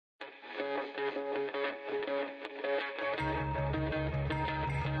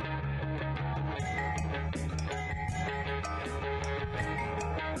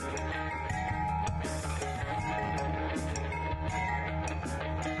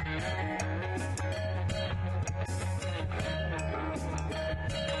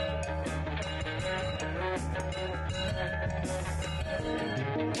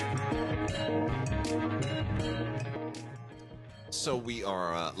So we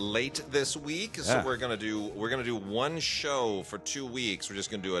are late this week, so Yeah. we're gonna do one show for 2 weeks. We're just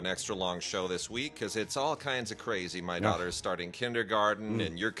gonna do an extra long show this week because it's all kinds of crazy. My daughter's starting kindergarten,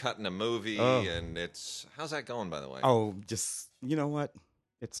 and you're cutting a movie, and how's that going, by the way? Oh, just you know what?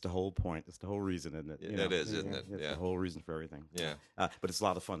 It's the whole point. It's the whole reason, isn't it? It is, isn't it? It's Yeah. the whole reason for everything. Yeah. But it's a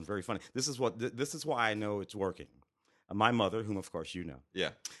lot of fun. Very funny. This is why I know it's working. My mother, whom of course you know,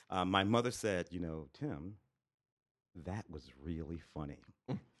 Yeah. my mother said, Tim, that was really funny.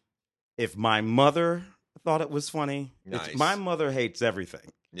 If my mother thought it was funny, Nice. my mother hates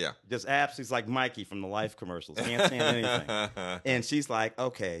everything. Yeah. Just absolutely like Mikey from the Life commercials. Can't stand anything. And she's like,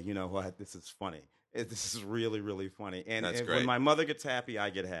 okay, you know what? This is funny. This is really, really funny. And, That's and great. when my mother gets happy, I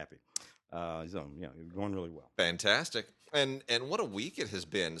get happy. Going really well. Fantastic. And what a week it has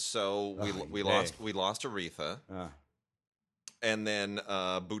been. So we lost Aretha. And then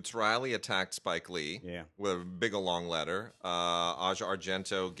Boots Riley attacked Spike Lee with a big, long letter. Aja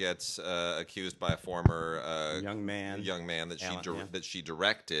Argento gets accused by a former young man that she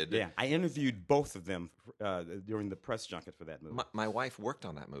directed. Yeah, I interviewed both of them during the press junket for that movie. My wife worked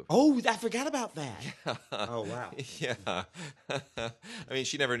on that movie. Oh, I forgot about that. Oh, wow. Yeah. I mean,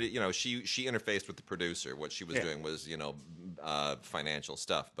 she never did, she interfaced with the producer. What she was doing was, financial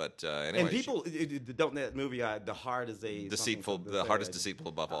stuff. But anyway. And people don't know that movie, The Heart is a... Deceitful. The Heart is Deceitful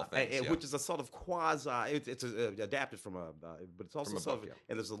above all things. Which is a sort of quasi... It's adapted from a... but it's also sort of...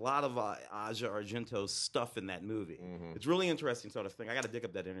 And there's a lot of Aja Argento stuff in that movie. Mm-hmm. It's really interesting sort of thing. I got to dig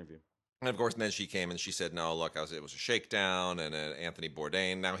up that interview. And of course, then she came and she said, "No, look, it was a shakedown." And Anthony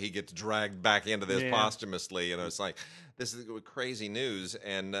Bourdain, now he gets dragged back into this posthumously. It's like this is crazy news.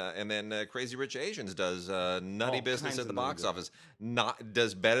 And then Crazy Rich Asians does nutty business at the box office.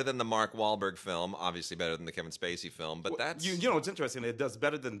 Does better than the Mark Wahlberg film, obviously better than the Kevin Spacey film. But that's it's interesting. It does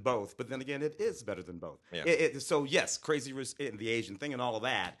better than both. But then again, it is better than both. Yeah. So yes, Crazy Rich and the Asian thing and all of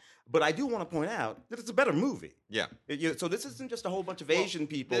that. But I do want to point out that it's a better movie. Yeah. So this isn't just a whole bunch of Asian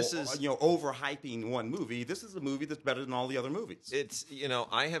people, overhyping one movie. This is a movie that's better than all the other movies. It's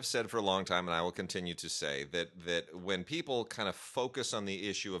I have said for a long time, and I will continue to say that when people kind of focus on the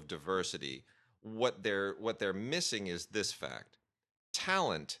issue of diversity, what they're missing is this fact: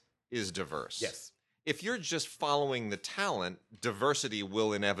 talent is diverse. Yes. If you're just following the talent, diversity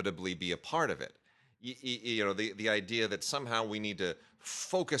will inevitably be a part of it. The idea that somehow we need to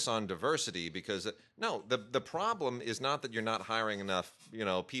focus on diversity because the problem is not that you're not hiring enough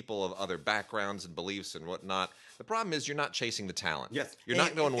people of other backgrounds and beliefs and whatnot. The problem is you're not chasing the talent. Yes, you're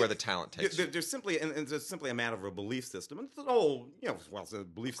not going where the talent takes you. There's simply a matter of a belief system, and it's an old it's a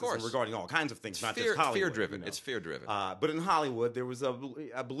belief system regarding all kinds of things, not just Hollywood. Fear driven. It's fear driven. But in Hollywood, there was a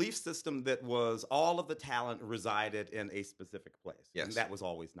belief system that was all of the talent resided in a specific place. Yes, and that was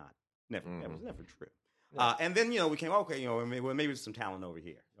always that was never true. Yeah. And then we came maybe there's some talent over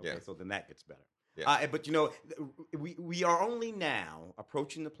here. Okay, so then that gets better. Yeah. But we are only now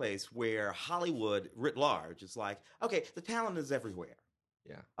approaching the place where Hollywood writ large is like, okay, the talent is everywhere.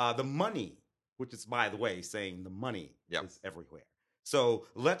 Yeah. The money, which is by the way saying the money Yep. is everywhere. So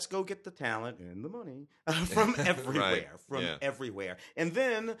let's go get the talent and the money from everywhere, everywhere. And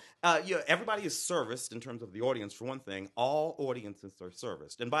then everybody is serviced in terms of the audience. For one thing, all audiences are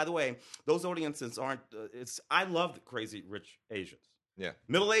serviced. And by the way, those audiences aren't. I love Crazy Rich Asians. Yeah.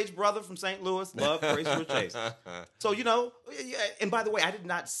 Middle-aged brother from St. Louis, love Crazy Rich Asians. So and by the way, I did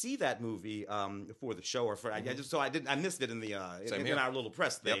not see that movie for the show I missed it in the in our little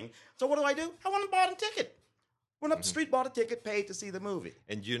press thing. Yep. So what do? I went and bought a ticket. Went up the street, bought a ticket, paid to see the movie.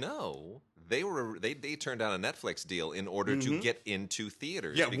 And they turned down a Netflix deal in order to get into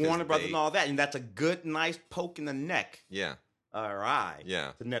theaters. Yeah, Warner Brothers and all that, and that's a good, nice poke in the neck. Yeah. All right.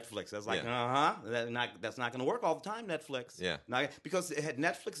 Yeah. To Netflix. I was like, that's not going to work all the time, Netflix. Yeah. Because had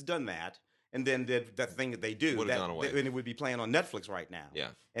Netflix done that, and then did that thing that they do, would have gone away. And it would be playing on Netflix right now.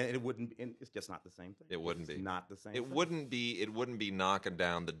 Yeah. And it wouldn't. And it's just not the same thing. It wouldn't be. Not the same. It wouldn't be. It wouldn't be knocking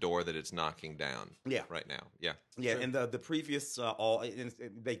down the door that it's knocking down. Yeah. Right now. Yeah. Yeah. Sure. And the previous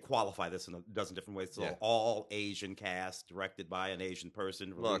they qualify this in a dozen different ways. So Yeah. all Asian cast, directed by an Asian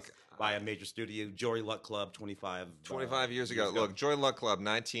person, released by a major studio. Joy Luck Club, 25 years ago. Look, Joy Luck Club,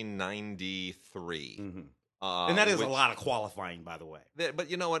 1993. Mm-hmm. And that is a lot of qualifying, by the way. But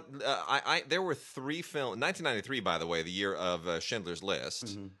you know what? There were 3 films. 1993, by the way, the year of Schindler's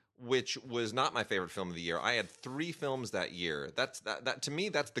List, which was not my favorite film of the year. I had 3 films that year. That to me,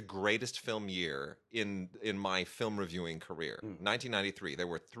 that's the greatest film year in my film reviewing career. 1993. There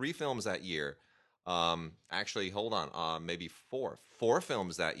were 3 films that year. Actually, hold on. Maybe 4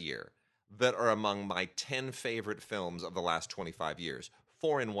 films that year that are among my 10 favorite films of the last 25 years.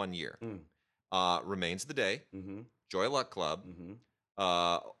 4 in 1 year. Remains the Day, Joy Luck Club, Mm-hmm.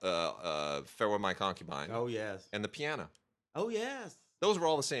 Farewell My Concubine, Oh yes. and The Piano. Oh yes. Those were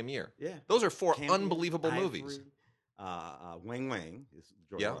all the same year. Yeah. Those are four Campion, unbelievable Ivory, movies. Wang Wang is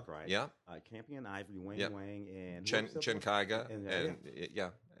Joy Yeah, Luck, right? yeah. Campion, Ivory, Wang Yeah. Wang, and Chen Kaiga, and yeah,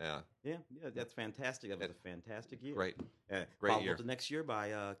 that's fantastic. That was a fantastic year. Great Followed year. up the next year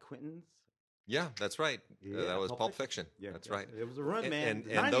by Quentin's. Yeah, that's right. That was Pulp Fiction. Yeah, that's right. It was a run, man.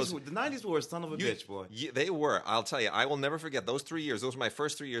 And the 90s were a son of a bitch, boy. They were. I'll tell you, I will never forget those 3 years. Those were my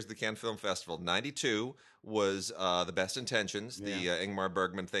first 3 years at the Cannes Film Festival. 92 was The Best Intentions, the Ingmar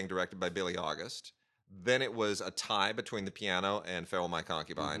Bergman thing directed by Billy August. Then it was a tie between The Piano and Farewell My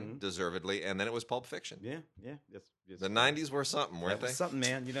Concubine, deservedly. And then it was Pulp Fiction. Yeah. The 90s were something, weren't they? Something,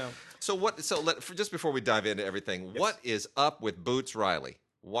 man, you know. So just before we dive into everything, what is up with Boots Riley?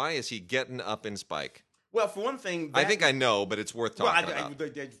 Why is he getting up in Spike? Well, for one thing, I think I know, but it's worth talking about.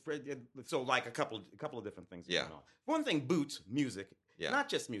 So, like a couple of different things going on. For one thing, Boots music, not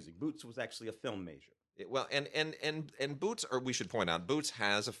just music. Boots was actually a film major. And Boots, or we should point out, Boots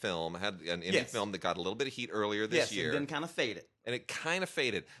had an indie film that got a little bit of heat earlier this year. And then kind of faded. And it kind of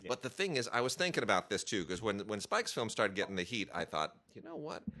faded. Yeah. But the thing is, I was thinking about this too, because when Spike's film started getting the heat, I thought, you know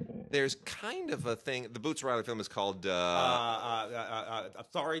what? There's kind of a thing. The Boots Riley film is called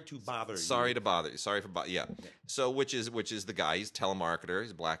Sorry to Bother You. Sorry to Bother You. Yeah. So which is the guy, he's a telemarketer,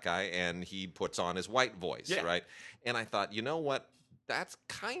 he's a black guy, and he puts on his white voice, right? And I thought, you know what? That's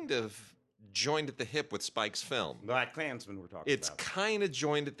kind of joined at the hip with Spike's film. Black Klansman we're talking about. It's kind of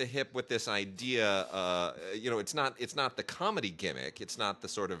joined at the hip with this idea, it's not the comedy gimmick, it's not the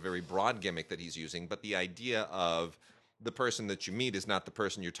sort of very broad gimmick that he's using, but the idea of the person that you meet is not the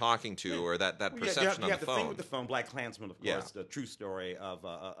person you're talking to, or that perception on the phone. The thing with the phone, Black Klansman, of course, the true story of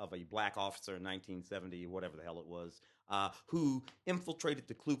a black officer in 1970, whatever the hell it was, who infiltrated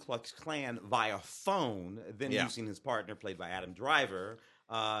the Ku Klux Klan via phone, then using his partner, played by Adam Driver,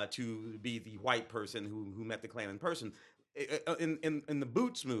 to be the white person who met the Klan in person. In the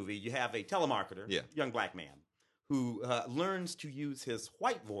Boots movie, you have a telemarketer, young black man, who learns to use his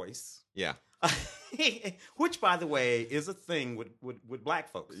white voice. Yeah. Which, by the way, is a thing with black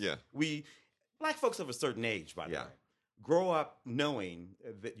folks. Yeah. Black folks of a certain age, by the way, grow up knowing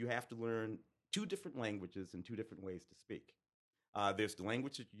that you have to learn two different languages and two different ways to speak. There's the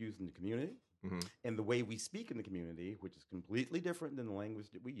language that you use in the community, and the way we speak in the community, which is completely different than the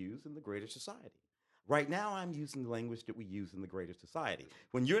language that we use in the greater society. Right now, I'm using the language that we use in the greater society.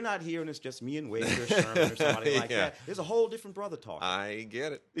 When you're not here and it's just me and Wade or Sherman or somebody like that, there's a whole different brother talking. I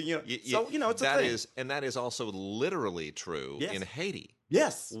get it. It's a thing. That is also literally true in Haiti.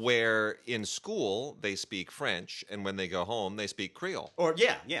 Yes. Where in school they speak French, and when they go home they speak Creole. Or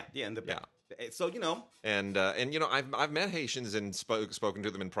So and I've met Haitians and spoken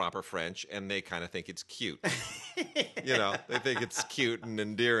to them in proper French, and they kind of think it's cute. They think it's cute and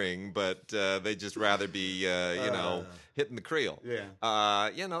endearing, but they just rather be hitting the Creole.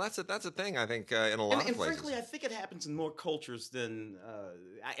 That's a thing, I think, in a lot of places. And frankly, I think it happens in more cultures than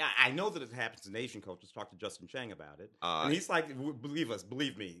I know that it happens in Asian cultures. Talk to Justin Chang about it, and he's like,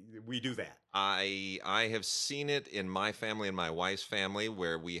 believe me, we do that. I have seen it in my family and my wife's family,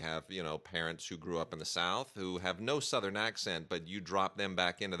 where we have parents who grew up in the South who have no Southern accent, but you drop them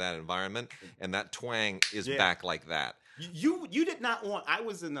back into that environment, and that twang is back like that. You did not want. I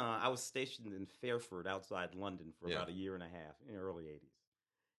was stationed in Fairford outside London for about a year and a half in the early 80s.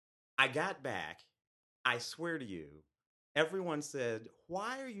 I got back. I swear to you, everyone said,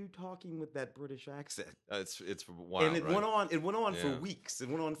 "Why are you talking with that British accent?" It's wild, and it went on. It went on for weeks. It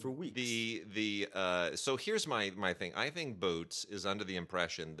went on for weeks. So here's my thing. I think Boots is under the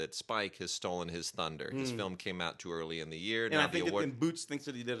impression that Spike has stolen his thunder. His film came out too early in the year, and I think that Boots thinks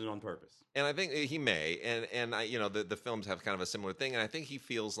that he did it on purpose. And I think he may, and the films have kind of a similar thing, and I think he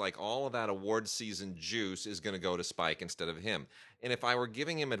feels like all of that award season juice is going to go to Spike instead of him. And if I were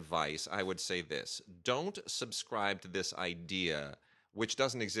giving him advice, I would say this: don't subscribe to this idea, which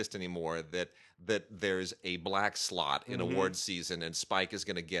doesn't exist anymore, that there's a black slot in award season and Spike is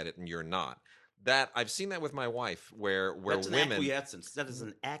going to get it and you're not. That I've seen that with my wife, where that's women acquiescence. That is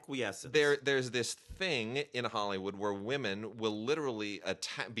an acquiescence. There's this thing in Hollywood where women will literally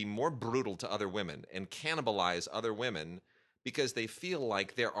be more brutal to other women and cannibalize other women because they feel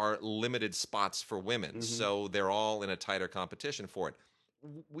like there are limited spots for women, so they're all in a tighter competition for it.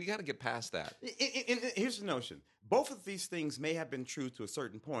 We got to get past that. Here's the notion: both of these things may have been true to a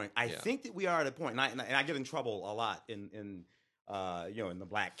certain point. I think that we are at a point, and I get in trouble a lot in the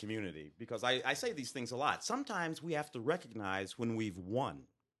black community, because I say these things a lot. Sometimes we have to recognize when we've won.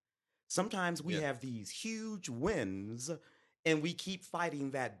 Sometimes we have these huge wins, and we keep fighting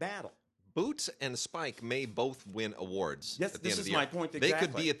that battle. Boots and Spike may both win awards. Yes, at the this end of is the year. my point They could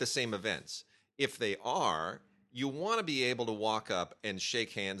exactly. be at the same events. If they are, you want to be able to walk up and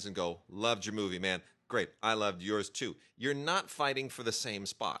shake hands and go, "Loved your movie, man. Great, I loved yours too." You're not fighting for the same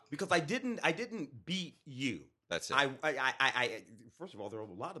spot. Because I didn't beat you. That's it. I first of all, there are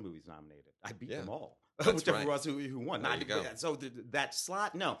a lot of movies nominated. I beat them all. That's Whichever right. was who won. There you go. So that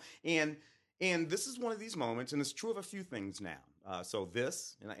slot, no. And this is one of these moments, and it's true of a few things now. So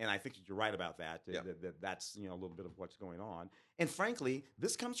this, and I think you're right about that. Yeah. That's a little bit of what's going on. And frankly,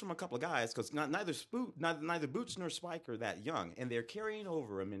 this comes from a couple of guys because neither Boots nor Spike are that young, and they're carrying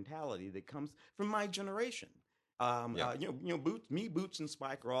over a mentality that comes from my generation. Boots and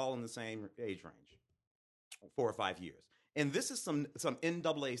Spike are all in the same age range, 4 or 5 years, and this is some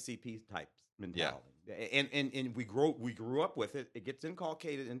NAACP type mentality. And we grew up with it. It gets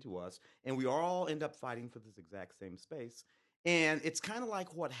inculcated into us, and we all end up fighting for this exact same space. And it's kind of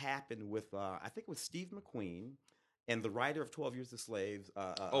like what happened with I think with Steve McQueen and the writer of 12 Years a Slave.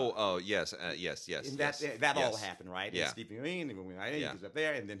 Yes. And that all happened, right? Yeah. And Steve McQueen, and he's up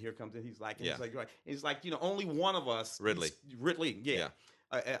there, and then here comes it. He's like, only one of us, Ridley, yeah.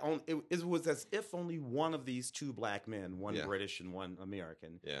 It was as if only one of these two black men, one British and one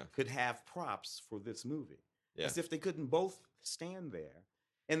American, could have props for this movie. Yeah. As if they couldn't both stand there.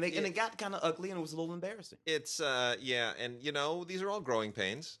 And it got kind of ugly, and it was a little embarrassing. It's and these are all growing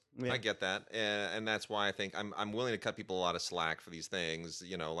pains. Yeah. I get that, and that's why I think I'm willing to cut people a lot of slack for these things.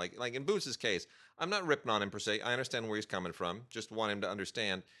 Like in Boots' case, I'm not ripping on him per se. I understand where he's coming from. Just want him to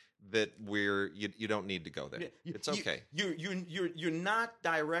understand that you don't need to go there. It's okay. You're not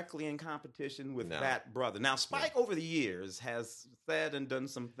directly in competition with that brother. Now, Spike over the years has said and done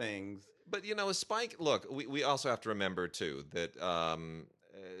some things. But Spike. Look, we also have to remember too that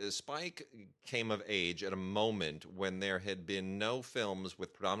Spike came of age at a moment when there had been no films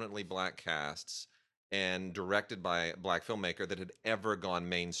with predominantly black casts and directed by a black filmmaker that had ever gone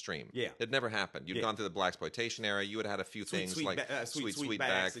mainstream. Yeah. It had never happened. You'd gone through the blaxploitation era. You had had a few things like Sweet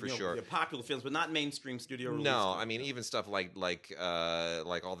Bag for sure. Popular films, but not mainstream studio release. No, I mean even stuff like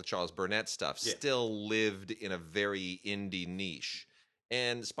all the Charles Burnett stuff still lived in a very indie niche.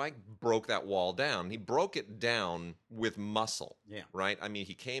 And Spike broke that wall down. He broke it down with muscle, right? I mean,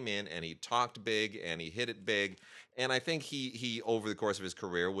 he came in and he talked big and he hit it big. And I think he over the course of his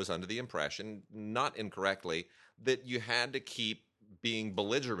career was under the impression, not incorrectly, that you had to keep being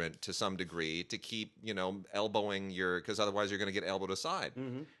belligerent to some degree to keep, elbowing because otherwise you're going to get elbowed aside.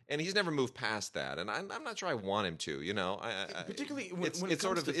 Mm-hmm. And he's never moved past that. And I'm not sure I want him to, Particularly when it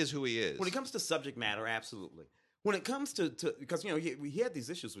sort of is who he is. When it comes to subject matter, absolutely. When it comes to because he had these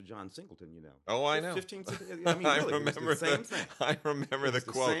issues with John Singleton, Oh, I know. 15, I mean, really, I remember the same thing. I remember the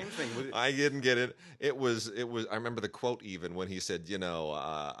quote. Same thing. I didn't get it. It was. I remember the quote even when he said,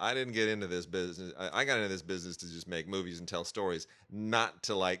 I didn't get into this business. I got into this business to just make movies and tell stories, not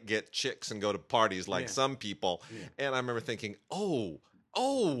to like get chicks and go to parties like some people. Yeah. And I remember thinking, oh,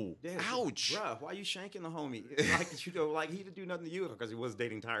 ouch. Bruh, why are you shanking the homie? Like he didn't do nothing to you because he was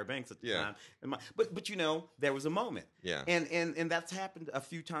dating Tyra Banks at the time. But there was a moment. Yeah. And that's happened a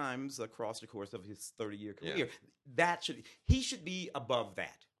few times across the course of his 30-year career. Yeah. He should be above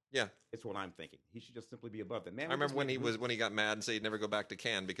that. Yeah. It's what I'm thinking. He should just simply be above that. Man, I remember when he got mad and said he'd never go back to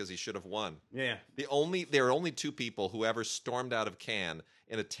Cannes because he should have won. Yeah. There are only two people who ever stormed out of Cannes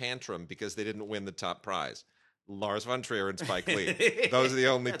in a tantrum because they didn't win the top prize. Lars von Trier and Spike Lee. Those are the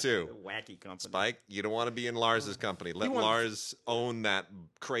only two. Wacky company. Spike, you don't want to be in Lars's company. Let Lars own that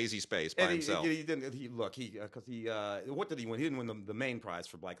crazy space by himself. What did he win? He didn't win the main prize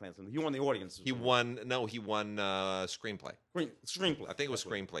for Black Klansman. He won the audience. He won screenplay. Screenplay. I think it was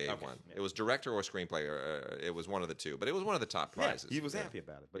screenplay he won. Yeah. It was director or screenplay, or it was one of the two. But it was one of the top prizes. He was happy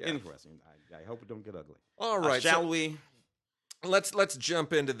about it. But interesting. I hope it don't get ugly. All right. Shall we? Let's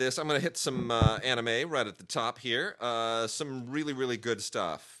jump into this. I'm going to hit some anime right at the top here. Some really, really good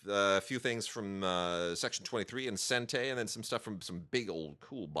stuff. A few things from Section 23 and Sentai, and then some stuff from some big old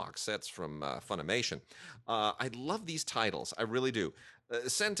cool box sets from Funimation. I love these titles. I really do.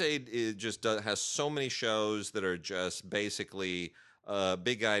 Sentai has so many shows that are just basically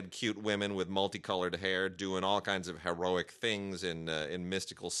big-eyed, cute women with multicolored hair doing all kinds of heroic things in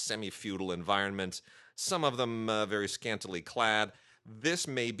mystical, semi-feudal environments. Some of them very scantily clad. This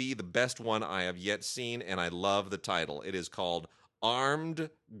may be the best one I have yet seen, and I love the title. It is called Armed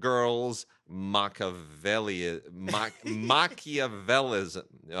Girls Machiavellism.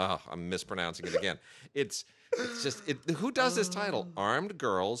 Oh, I'm mispronouncing it again. It's just who does this title? Armed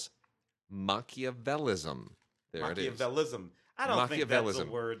Girls Machiavellism. There it is. Machiavellism. I don't think that's a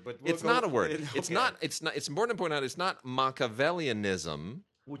word, but it's not a word. It's not. It's important to point out it's not Machiavellianism.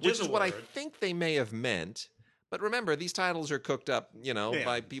 which is a what I word. think they may have meant. But remember, these titles are cooked up,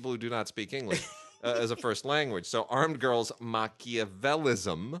 by people who do not speak English as a first language. So Armed Girls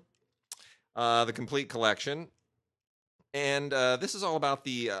Machiavellism, the complete collection. And this is all about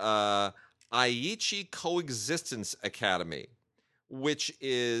the Aichi Coexistence Academy, which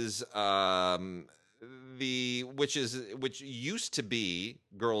is which used to be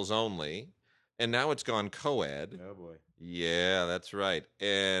girls only, and now it's gone co-ed. Oh boy. Yeah, that's right.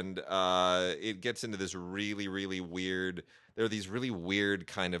 And it gets into this really, really weird. There are these really weird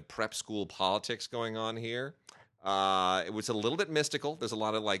kind of prep school politics going on here. It was a little bit mystical. There's a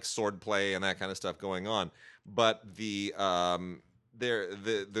lot of like sword play and that kind of stuff going on. But there's a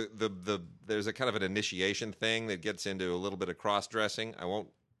kind of an initiation thing that gets into a little bit of cross dressing. I won't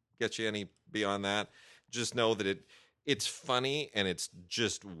get you any beyond that. Just know that it's funny and it's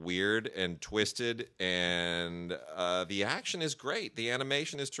just weird and twisted, and the action is great. The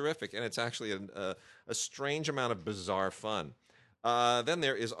animation is terrific, and it's actually a strange amount of bizarre fun. Then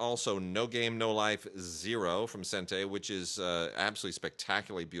there is also No Game, No Life Zero from Sentai, which is absolutely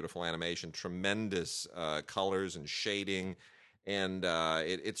spectacularly beautiful animation, tremendous colors and shading, and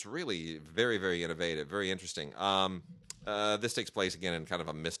it's really very, very innovative, very interesting. This takes place again in kind of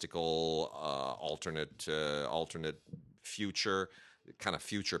a mystical, alternate future, kind of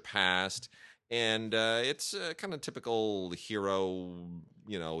future past, and it's kind of typical hero,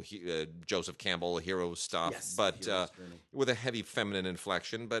 Joseph Campbell hero stuff, Yes, but with a heavy feminine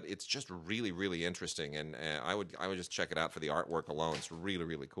inflection. But it's just really, really interesting, and I would just check it out for the artwork alone. It's really,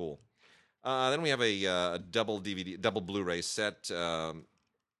 really cool. Then we have a double DVD, double Blu-ray set of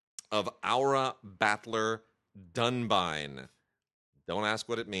Aura Battler Dunbine. Don't ask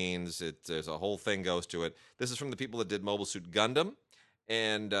what it means. There's a whole thing goes to it. This is from the people that did Mobile Suit Gundam,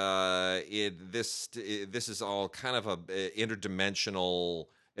 and this is all kind of a interdimensional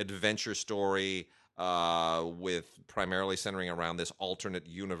adventure story with primarily centering around this alternate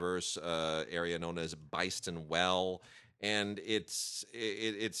universe area known as Byston Well. And it's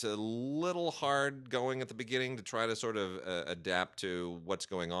a little hard going at the beginning to try to sort of adapt to what's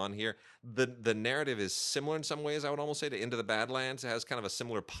going on here. The narrative is similar in some ways, I would almost say, to Into the Badlands. It has kind of a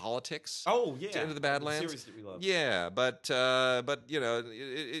similar politics. Oh yeah, to Into the Badlands. The series that we love. Yeah, but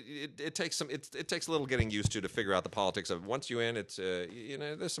it takes some it takes a little getting used to figure out the politics of it. Once you're in, it's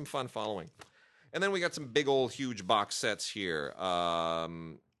there's some fun following. And then we got some big old huge box sets here.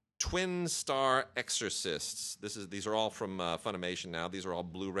 Twin Star Exorcists. These are all from Funimation now. These are all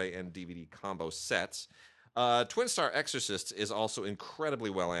Blu-ray and DVD combo sets. Twin Star Exorcists is also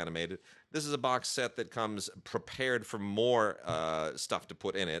incredibly well animated. This is a box set that comes prepared for more stuff to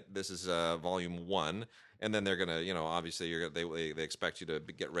put in it. This is volume 1, and then they're gonna, obviously they expect you to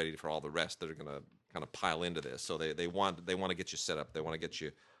get ready for all the rest that are gonna kind of pile into this. So they want to get you set up. They want to get you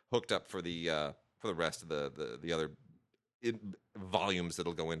hooked up for the rest of the other volumes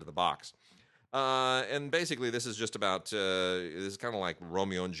that'll go into the box. And basically this is just about this is kind of like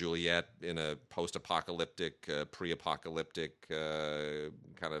Romeo and Juliet in a post-apocalyptic pre-apocalyptic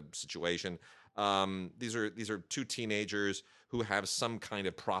kind of situation. These are two teenagers who have some kind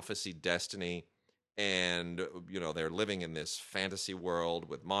of prophecy destiny, and they're living in this fantasy world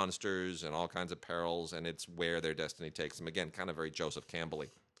with monsters and all kinds of perils, and it's where their destiny takes them. Again, kind of very Joseph Campbell-y.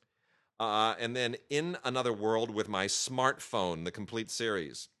 And then In Another World with My Smartphone, the complete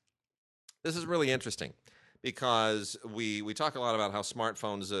series. This is really interesting because we talk a lot about how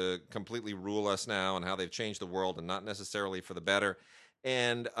smartphones completely rule us now and how they've changed the world and not necessarily for the better.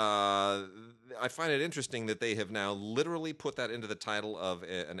 And I find it interesting that they have now literally put that into the title of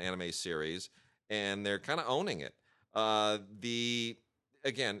an anime series, and they're kind of owning it.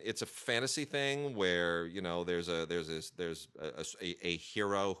 Again, it's a fantasy thing where there's a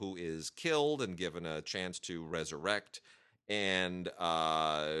hero who is killed and given a chance to resurrect and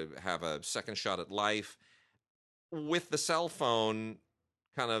have a second shot at life, with the cell phone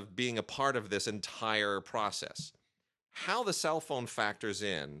kind of being a part of this entire process. How the cell phone factors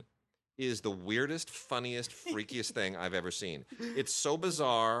in is the weirdest, funniest, freakiest thing I've ever seen. It's so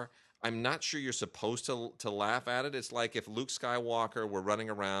bizarre. I'm not sure you're supposed to laugh at it. It's like if Luke Skywalker were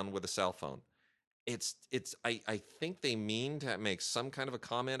running around with a cell phone. I think they mean to make some kind of a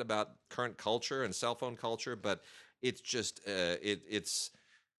comment about current culture and cell phone culture, but it's just I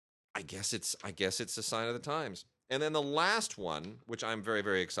guess it's a sign of the times. And then the last one, which I'm very,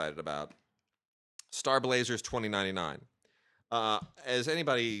 very excited about, Star Blazers 2099. As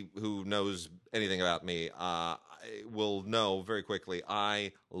anybody who knows anything about me will know very quickly,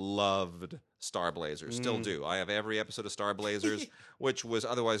 I loved Star Blazers. Still do. I have every episode of Star Blazers, which was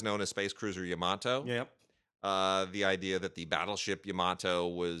otherwise known as Space Cruiser Yamato. Yep. The idea that the battleship Yamato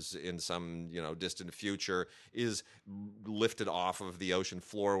was in some distant future is lifted off of the ocean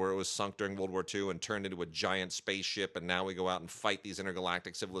floor where it was sunk during World War II and turned into a giant spaceship, and now we go out and fight these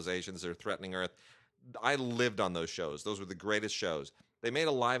intergalactic civilizations that are threatening Earth. I lived on those shows. Those were the greatest shows. They made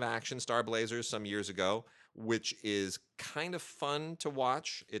a live action Star Blazers some years ago, which is kind of fun to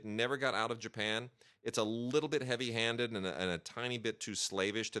watch. It never got out of Japan. It's a little bit heavy-handed and a tiny bit too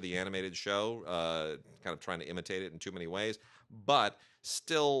slavish to the animated show, kind of trying to imitate it in too many ways. But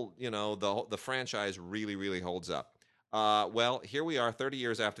still, the franchise really, really holds up. Well, here we are 30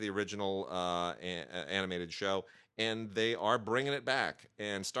 years after the original animated show, and they are bringing it back.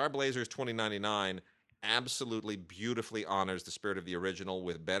 And Star Blazers 2099 absolutely beautifully honors the spirit of the original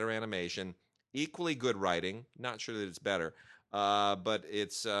with better animation, equally good writing. Not sure that it's better. But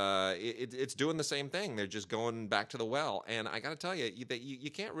it's doing the same thing. They're just going back to the well, and I got to tell you that you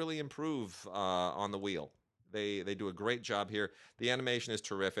can't really improve on the wheel. They do a great job here. The animation is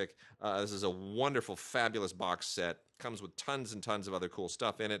terrific. This is a wonderful, fabulous box set. Comes with tons and tons of other cool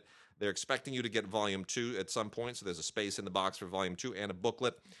stuff in it. They're expecting you to get Volume 2 at some point, so there's a space in the box for Volume 2 and a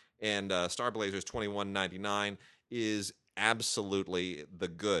booklet. And Star Blazers 2199 is absolutely the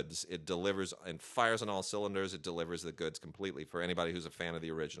goods. It delivers and fires on all cylinders. It delivers the goods completely for anybody who's a fan of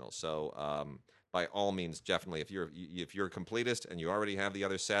the original. So by all means, definitely, if you're a completist and you already have the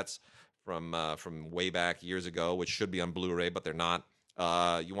other sets from way back years ago, which should be on Blu-ray, but they're not,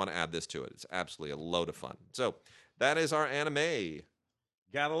 you want to add this to it. It's absolutely a load of fun. So that is our anime.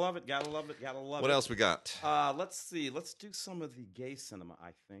 Gotta love it, gotta love it, gotta love it. What else we got? Let's see. Let's do some of the gay cinema,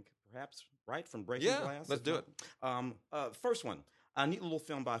 I think. Perhaps, right? From Breaking Glass? Let's do it. First one. A neat little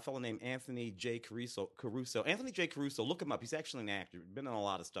film by a fellow named Anthony J. Caruso. Anthony J. Caruso, look him up. He's actually an actor. He's been in a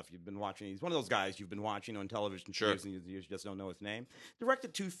lot of stuff you've been watching. He's one of those guys you've been watching on television for years and years and you just don't know his name.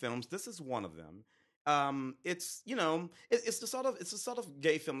 Directed 2 films. This is one of them. It's the sort of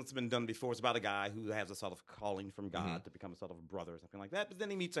gay film that's been done before. It's about a guy who has a sort of calling from God to become a sort of brother or something like that. But then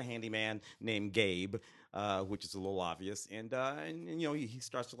he meets a handyman named Gabe, which is a little obvious, and he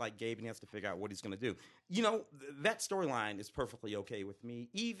starts to like Gabe and he has to figure out what he's going to do. That storyline is perfectly okay with me.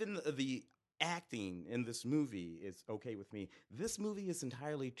 Even the acting in this movie is okay with me. This movie is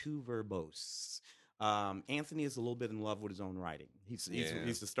entirely too verbose. Anthony is a little bit in love with his own writing. He's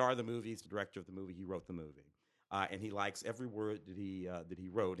the star of the movie. He's the director of the movie. He wrote the movie, and he likes every word that he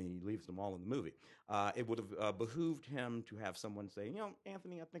wrote, and he leaves them all in the movie. It would have behooved him to have someone say,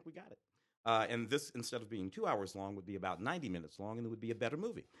 Anthony, I think we got it. And this, instead of being 2 hours long, would be about 90 minutes long, and it would be a better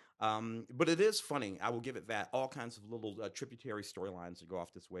movie. But it is funny. I will give it that. All kinds of little tributary storylines that go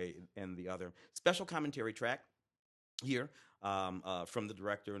off this way and the other. Special commentary track here from the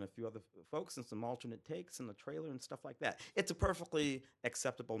director and a few other folks, and some alternate takes in the trailer and stuff like that. It's a perfectly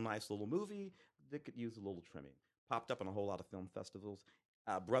acceptable, nice little movie that could use a little trimming. Popped up on a whole lot of film festivals.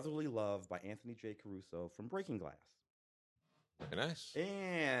 Brotherly Love by Anthony J. Caruso from Breaking Glass. Very nice.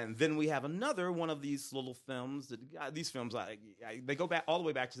 And then we have another one of these little films. These films, they go back all the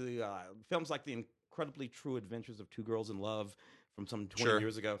way back to the films like The Incredibly True Adventures of Two Girls in Love from some 20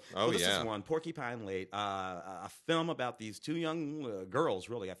 years ago. This is one, Porcupine Lake, a film about these 2 young girls,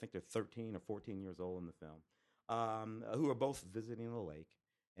 really. I think they're 13 or 14 years old in the film, who are both visiting the lake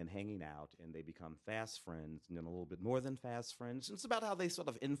and hanging out, and they become fast friends, and then a little bit more than fast friends. And it's about how they sort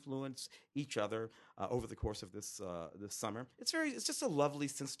of influence each other over the course of this summer. It's just a lovely,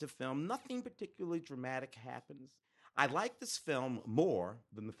 sensitive film. Nothing particularly dramatic happens. I like this film more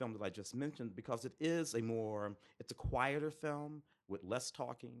than the film that I just mentioned because it's a quieter film with less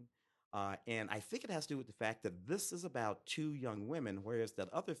talking. And I think it has to do with the fact that this is about 2 young women, whereas that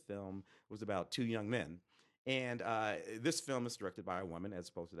other film was about 2 young men. And this film is directed by a woman as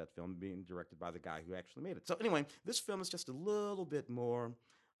opposed to that film being directed by the guy who actually made it. So anyway, this film is just a little bit more,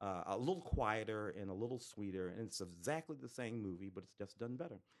 a little quieter and a little sweeter. And it's exactly the same movie, but it's just done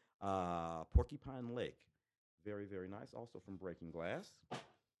better. Porcupine Lake. Very, very nice. Also from Breaking Glass.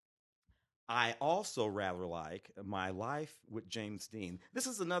 I also rather like My Life with James Dean. This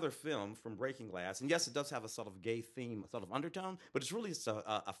is another film from Breaking Glass. And yes, it does have a sort of gay theme, sort of undertone, but it's really just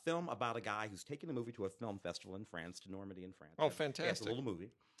a film about a guy who's taking a movie to a film festival in France, to Normandy in France. Oh, fantastic. It's a little movie.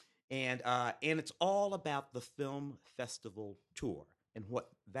 And it's all about the film festival tour and what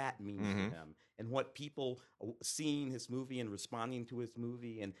that means to him, and what people seeing his movie and responding to his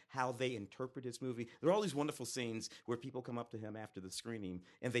movie and how they interpret his movie. There are all these wonderful scenes where people come up to him after the screening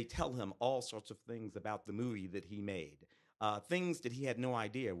and they tell him all sorts of things about the movie that he made. things that he had no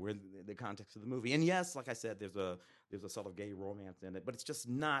idea were in the context of the movie. And yes, like I said, there's a sort of gay romance in it, but it's just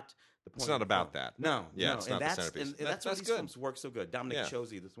not the point. It's not about that. No, yeah, no. it's not the centerpiece. And that's why these good. films work so good. Dominic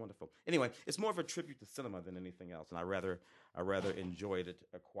Chosey, this wonderful. Anyway, it's more of a tribute to cinema than anything else, and I rather enjoyed it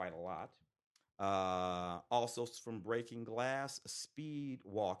quite a lot. Also from Breaking Glass, Speed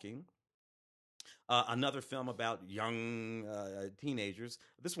Walking. Another film about young teenagers.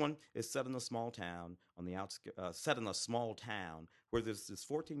 This one is set in a small town on the outskirts. Set in a small town where there's this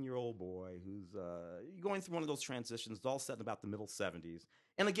 14-year-old boy who's going through one of those transitions. It's all set in about the middle 70s.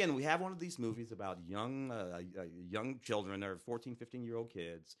 And again, we have one of these movies about young children. They're 14, 15-year-old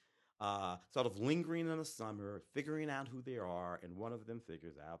kids, sort of lingering in the summer, figuring out who they are, and one of them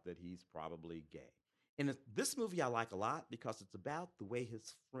figures out that he's probably gay. And this movie I like a lot because it's about the way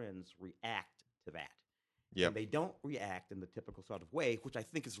his friends react to that. Yep. And they don't react in the typical sort of way, which I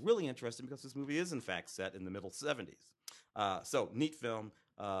think is really interesting because this movie is in fact set in the middle 70s. So neat film,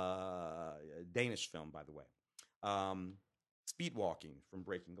 Danish film, by the way. Speed Walking from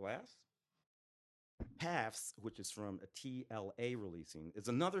Breaking Glass. Paths, which is from a TLA releasing, is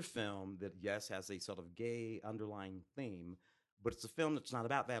another film that, yes, has a sort of gay underlying theme, but it's a film that's not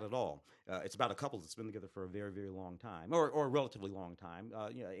about that at all. It's about a couple that's been together for a very, very long time, or a relatively long time,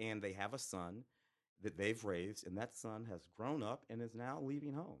 and they have a son that they've raised, and that son has grown up and is now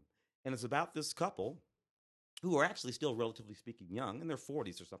leaving home. And it's about this couple who are actually still, relatively speaking, young, in their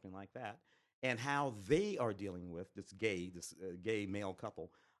 40s or something like that, and how they are dealing with this gay male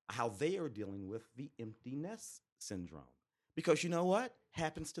couple, how they are dealing with the empty nest syndrome. Because you know what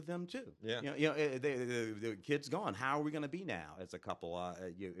happens to them too. Yeah. The kid's gone. How are we going to be now as a couple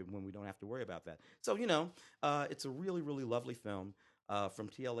when we don't have to worry about that? So it's a really, really lovely film from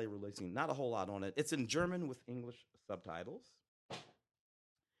TLA releasing. Not a whole lot on it. It's in German with English subtitles.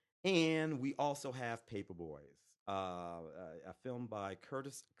 And we also have Paper Boys, a film by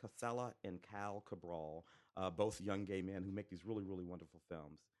Curtis Casella and Cal Cabral, both young gay men who make these really, really wonderful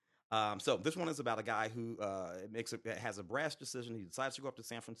films. So this one is about a guy who has a brash decision. He decides to go up to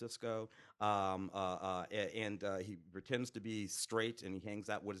San Francisco, and he pretends to be straight, and he hangs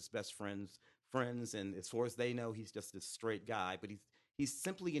out with his best friends. And as far as they know, he's just this straight guy. But he's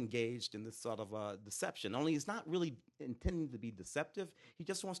simply engaged in this sort of deception. Only he's not really intending to be deceptive. He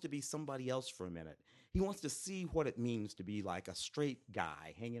just wants to be somebody else for a minute. He wants to see what it means to be like a straight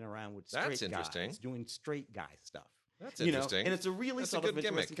guy hanging around with straight guys, doing straight guy stuff. That's interesting. And it's a really sort of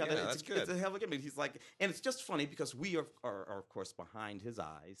interesting gimmick. Yeah, that's good. It's a hell of a gimmick. He's like, and it's just funny because we are of course behind his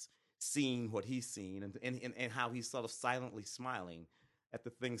eyes, seeing what he's seen and how he's sort of silently smiling at the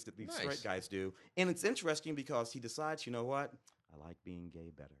things that these straight guys do. And it's interesting because he decides, you know what, I like being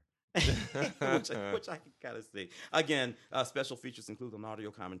gay better. which I can kind of see. Again, special features include an audio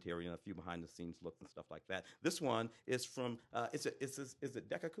commentary and a few behind the scenes looks and stuff like that. This one is from is it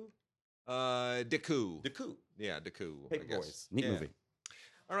Dekaku? Deku. Yeah, Deku. Paper Boys. Neat movie.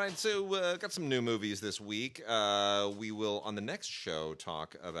 All right, so got some new movies this week. We will, on the next show,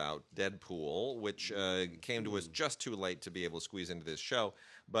 talk about Deadpool, which came to us just too late to be able to squeeze into this show.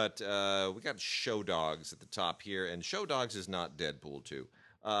 But we got Show Dogs at the top here, and Show Dogs is not Deadpool 2.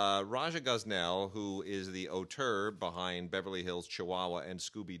 Raja Gosnell, who is the auteur behind Beverly Hills Chihuahua and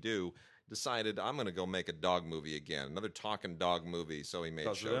Scooby-Doo, decided, I'm going to go make a dog movie again, another talking dog movie. So he made Show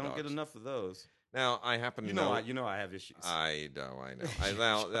Dogs. They don't get enough of those. Now I happen to know. I have issues. I know.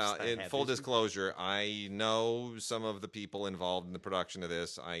 Now, in full disclosure, I know some of the people involved in the production of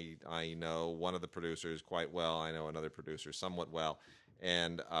this. I know one of the producers quite well. I know another producer somewhat well,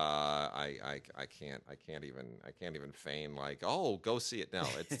 and I can't even feign like, oh, go see it. No,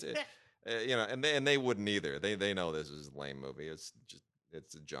 it's and they wouldn't either. They know this is a lame movie. It's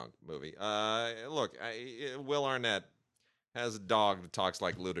a junk movie. Look, Will Arnett has a dog that talks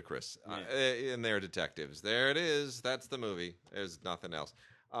like Ludacris, and they're detectives. There it is. That's the movie. There's nothing else.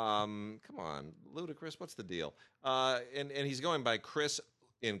 Come on, Ludacris, what's the deal? And he's going by Chris,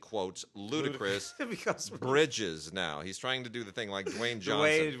 in quotes, Ludacris because Bridges now. He's trying to do the thing like Dwayne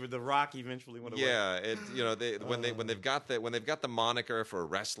Johnson. The way The Rock eventually went away. Yeah, when they've got the moniker for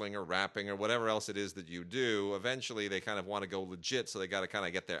wrestling or rapping or whatever else it is that you do, eventually they kind of want to go legit, so they got to kind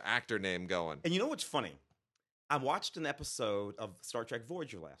of get their actor name going. And you know what's funny? I watched an episode of Star Trek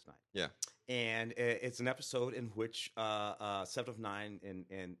Voyager last night. Yeah. And it's an episode in which 7 of 9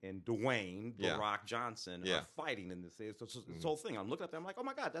 and Dwayne The Rock Johnson are fighting in this. So this whole thing. I'm looking at them. I'm like, oh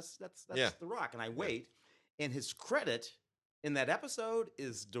my God, that's The Rock. And I wait, and his credit in that episode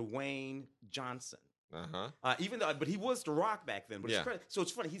is Dwayne Johnson. But he was The Rock back then. But his credit, so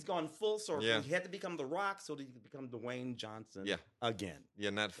it's funny. He's gone full circle. Yeah. He had to become The Rock so that he could become Dwayne Johnson again. Yeah,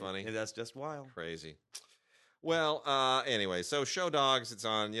 isn't that funny? And that's just wild. Crazy. Well, anyway, so Show Dogs, it's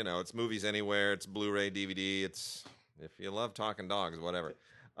on, it's movies anywhere, it's Blu-ray, DVD, it's, if you love talking dogs, whatever.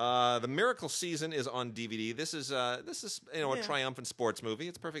 The Miracle Season is on DVD. This is a triumphant sports movie.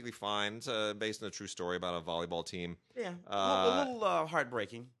 It's perfectly fine. It's based on a true story about a volleyball team. Yeah, a little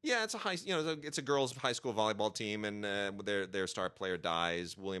heartbreaking. Yeah, it's a girls' high school volleyball team, and their star player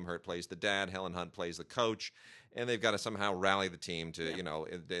dies. William Hurt plays the dad. Helen Hunt plays the coach, and they've got to somehow rally the team to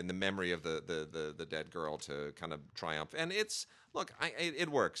in the memory of the dead girl to kind of triumph. And it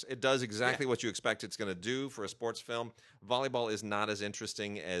works. It does exactly what you expect it's going to do for a sports film. Volleyball is not as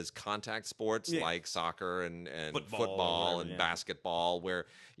interesting as contact sports like soccer and football and basketball, where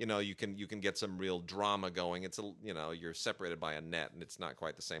you can get some real drama going. It's you're separated by a net, and it's not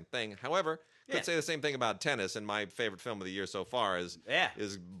quite the same thing. However, could say the same thing about tennis. And my favorite film of the year so far is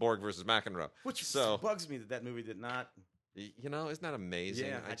Borg versus McEnroe, which bugs me that movie did not. Isn't that amazing?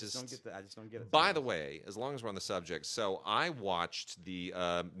 Yeah, I just don't get it. By the way, as long as we're on the subject, so I watched the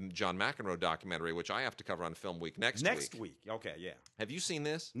John McEnroe documentary, which I have to cover on Film Week next week. Next week, okay, yeah. Have you seen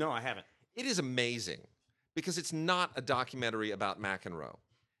this? No, I haven't. It is amazing because it's not a documentary about McEnroe.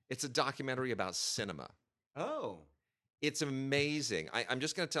 It's a documentary about cinema. Oh. It's amazing. I'm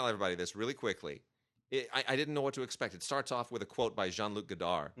just going to tell everybody this really quickly. I didn't know what to expect. It starts off with a quote by Jean-Luc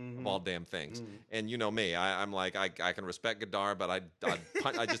Godard, of all damn things. And you know me, I'm like, I can respect Godard, but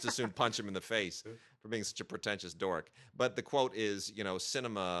I just as soon punch him in the face for being such a pretentious dork. But the quote is,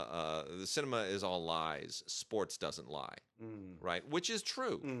 cinema is all lies. Sports doesn't lie, right? Which is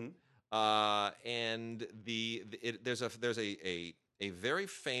true. And there's a very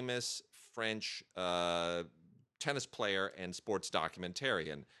famous French tennis player and sports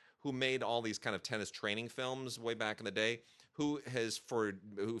documentarian who made all these kind of tennis training films way back in the day, who for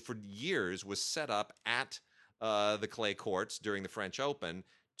years was set up at the clay courts during the French Open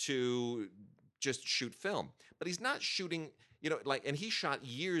to just shoot film. But he's not shooting, and he shot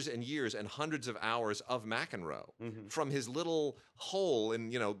years and years and hundreds of hours of McEnroe from his little hole,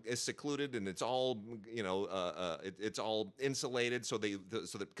 and is secluded, and it's all it's all insulated, so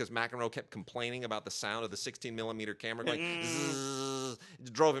that because McEnroe kept complaining about the sound of the 16 millimeter camera going zzz,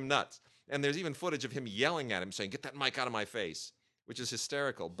 it drove him nuts. And there's even footage of him yelling at him saying, "Get that mic out of my face," which is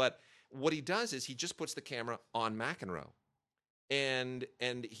hysterical. But what he does is he just puts the camera on McEnroe. And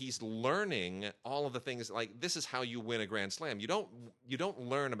he's learning all of the things, like, this is how you win a Grand Slam. You don't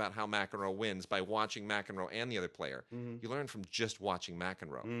learn about how McEnroe wins by watching McEnroe and the other player. You learn from just watching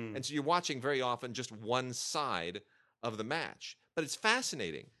McEnroe. And so you're watching very often just one side of the match. But it's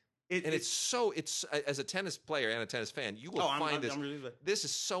fascinating. It's as a tennis player and a tennis fan, you will find this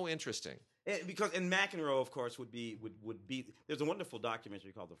is so interesting. Because McEnroe, of course, would be. There's a wonderful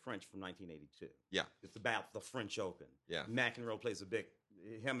documentary called The French from 1982. Yeah, it's about the French Open. Yeah, McEnroe plays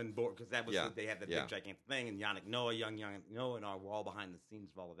him and Borg, because that was they had that big gigantic thing, and Yannick Noah, young Noah, and were all behind the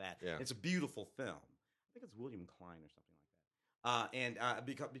scenes of all of that. Yeah, it's a beautiful film. I think it's William Klein or something like that.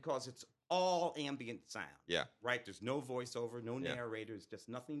 And because it's all ambient sound. Yeah. Right? There's no voiceover, no narrator. It's just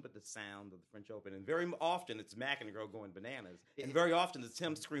nothing but the sound of the French Open. And very often it's McEnroe going bananas. And very often it's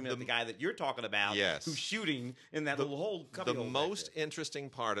him screaming at the guy that you're talking about who's shooting in that little hole. The most interesting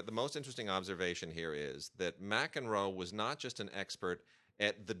observation here is that McEnroe was not just an expert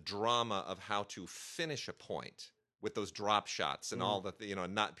at the drama of how to finish a point with those drop shots and all that,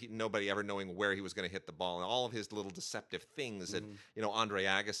 nobody ever knowing where he was going to hit the ball, and all of his little deceptive things that, Andre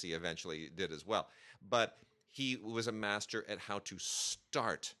Agassi eventually did as well. But he was a master at how to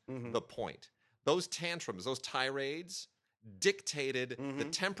start the point. Those tantrums, those tirades dictated the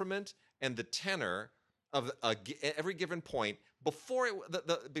temperament and the tenor of every given point before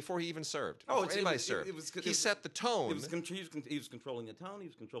he even served. Anybody served. He set the tone. He was controlling the tone. He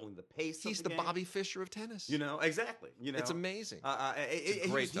was controlling the pace. He's of the game. Bobby Fischer of tennis. Exactly. It's amazing. It's a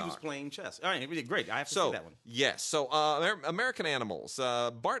great doc. He was playing chess. All right, really great. I have to see that one. Yes. So American Animals.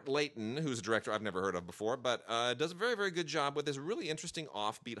 Bart Layton, who's a director I've never heard of before, but does a very, very good job with this really interesting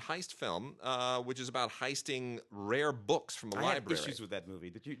offbeat heist film, which is about heisting rare books from a library. I had issues with that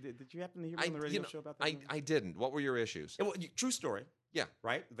movie. Did you happen to hear me on the radio show about that movie? I didn't. What were your issues? True story. Yeah.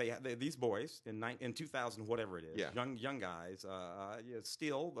 Right. They these boys in 2000, whatever it is, young guys,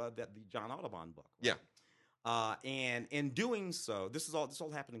 steal the John Audubon book. Right? Yeah. And in doing so, this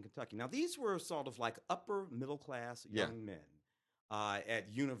all happened in Kentucky. Now these were sort of like upper middle class young men. At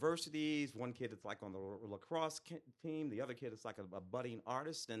universities, one kid is like on the lacrosse team, the other kid is like a budding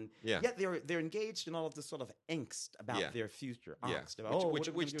artist, and yet they're engaged in all of this sort of angst about their future. Angst about,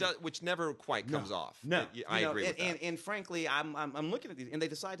 which never quite comes off. No, I agree with that. And frankly, I'm looking at these, and they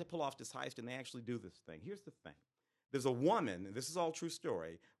decide to pull off this heist, and they actually do this thing. Here's the thing: there's a woman, and this is all true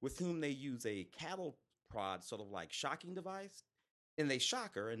story, with whom they use a cattle prod sort of like shocking device, and they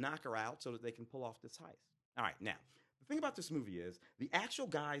shock her and knock her out so that they can pull off this heist. All right, now the thing about this movie is the actual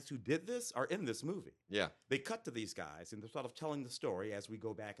guys who did this are in this movie. Yeah, they cut to these guys and they're sort of telling the story as we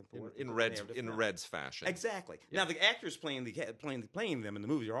go back and forth in Red's fashion. Exactly. Yeah. Now the actors playing them in the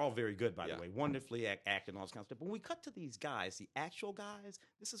movie are all very good, by the way, wonderfully acting, all this kind of stuff. But when we cut to these guys, the actual guys,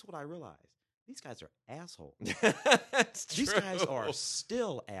 this is what I realized. These guys are assholes. These guys are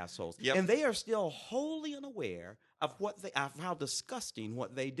still assholes, and they are still wholly unaware of how disgusting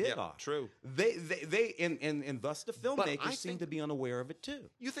what they did are. True. And thus the filmmakers seem to be unaware of it too.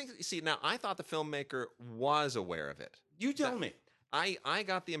 You think? See, now I thought the filmmaker was aware of it. You tell me. I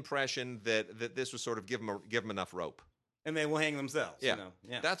got the impression that this was sort of give them enough rope. And they will hang themselves. Yeah,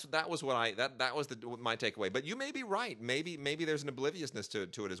 yeah. That was what that was my takeaway. But you may be right. Maybe there's an obliviousness to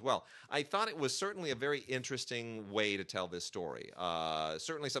it as well. I thought it was certainly a very interesting way to tell this story.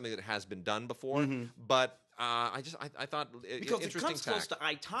 Certainly something that has been done before. But I thought because it comes close to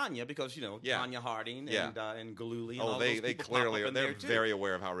I, Tonya, because Tonya Harding and Galooly. And all they those clearly are. They're very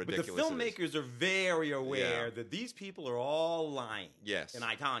aware of how ridiculous. But the filmmakers are very aware that these people are all lying. Yes. In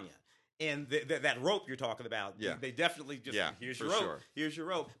I, Tonya. And that rope you're talking about, they definitely just here's your rope. Sure. Here's your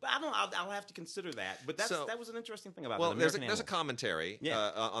rope. But I'll have to consider that. But that was an interesting thing about it. Well, there's a commentary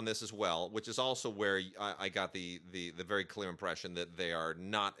on this as well, which is also where I got the very clear impression that they are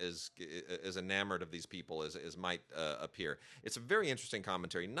not as enamored of these people as might appear. It's a very interesting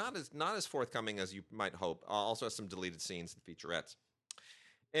commentary, not as forthcoming as you might hope. Also has some deleted scenes and featurettes.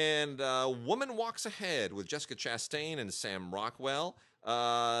 And Woman Walks Ahead with Jessica Chastain and Sam Rockwell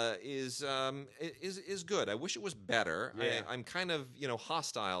is good. I wish it was better. Yeah. I'm kind of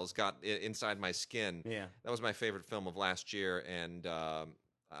Hostiles got inside my skin. Yeah, that was my favorite film of last year, and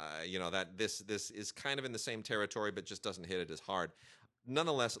that this is kind of in the same territory, but just doesn't hit it as hard.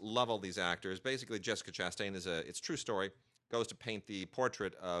 Nonetheless, love all these actors. Basically, Jessica Chastain it's a true story. Goes to paint the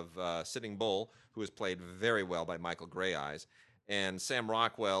portrait of Sitting Bull, who is played very well by Michael Greyeyes. And Sam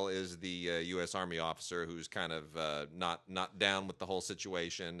Rockwell is the U.S. Army officer who's kind of not down with the whole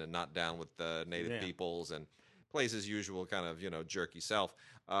situation and not down with the native peoples, and plays his usual kind of jerky self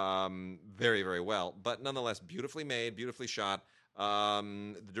very, very well. But nonetheless, beautifully made, beautifully shot,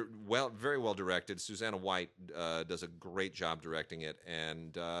 very well directed. Susanna White does a great job directing it,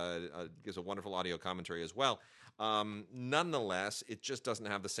 and gives a wonderful audio commentary as well. Nonetheless, it just doesn't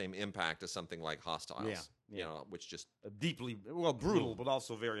have the same impact as something like Hostiles. Which just deeply brutal, but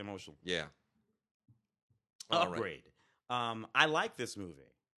also very emotional. Yeah. Upgrade. Right. I like this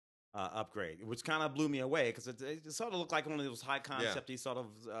movie, Upgrade, which kind of blew me away because it sort of looked like one of those high concept-y sort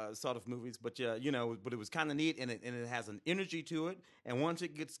of movies, but but it was kind of neat, and it has an energy to it. And once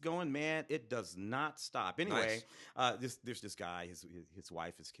it gets going, man, it does not stop. Anyway, there's this guy. His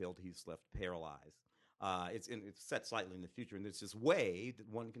wife is killed. He's left paralyzed. It's set slightly in the future, and there's this way that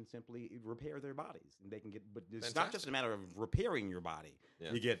one can simply repair their bodies, and they can get. But it's not just a matter of repairing your body;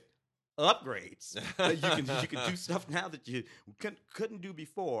 you get upgrades. You can do stuff now that you couldn't do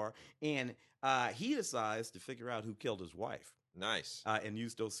before. And he decides to figure out who killed his wife. Nice. And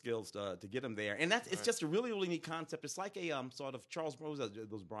use those skills to get him there, and it's just a really, really neat concept. It's like a sort of Charles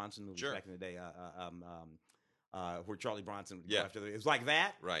those Bronson movies back in the day. Where Charlie Bronson would go after it was like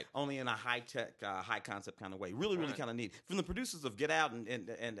that, right? Only in a high-tech, high-concept kind of way. Really, really kind of neat. From the producers of Get Out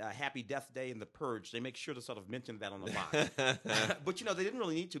and Happy Death Day and The Purge, they make sure to sort of mention that on the box. But they didn't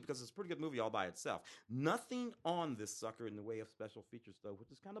really need to because it's a pretty good movie all by itself. Nothing on this sucker in the way of special features, though,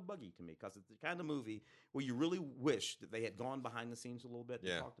 which is kind of buggy to me because it's the kind of movie where you really wish that they had gone behind the scenes a little bit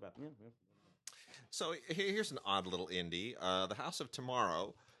and talked about. So here's an odd little indie, The House of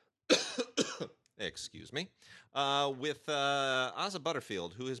Tomorrow. Excuse me, with Asa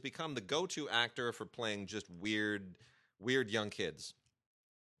Butterfield, who has become the go-to actor for playing just weird young kids.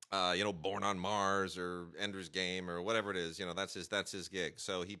 Born on Mars or Ender's Game or whatever it is. That's his gig.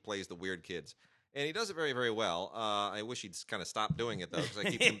 So he plays the weird kids, and he does it very, very well. I wish he'd kind of stop doing it though,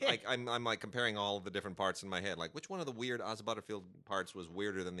 because I'm like comparing all of the different parts in my head. Like, which one of the weird Asa Butterfield parts was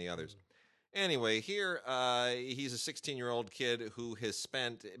weirder than the others? Anyway, here he's a 16-year-old kid who has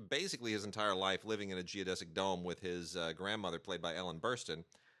spent basically his entire life living in a geodesic dome with his grandmother, played by Ellen Burstyn,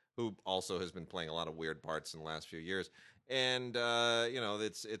 who also has been playing a lot of weird parts in the last few years. And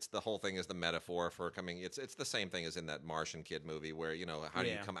it's the whole thing is the metaphor for coming. It's the same thing as in that Martian Kid movie, where how do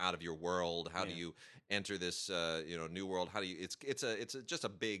you come out of your world? How do you enter this new world? How do you? It's just a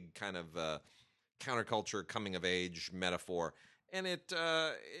big kind of counterculture coming of age metaphor. And it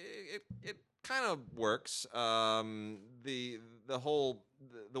kind of works. The whole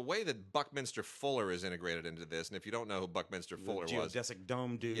the way that Buckminster Fuller is integrated into this, and if you don't know who Buckminster Fuller was, geodesic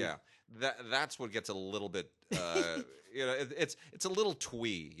dome dude. Yeah, that's what gets a little bit, it's a little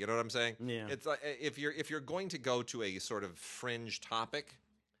twee. You know what I'm saying? Yeah. It's like if you're going to go to a sort of fringe topic,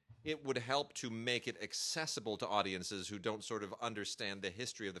 it would help to make it accessible to audiences who don't sort of understand the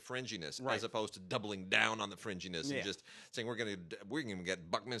history of the fringiness, as opposed to doubling down on the fringiness and just saying we're gonna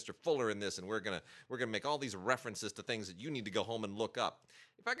get Buckminster Fuller in this, and we're gonna make all these references to things that you need to go home and look up.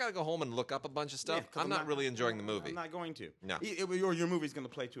 If I gotta go home and look up a bunch of stuff, I'm not really enjoying the movie. I'm not going to. No, your movie's going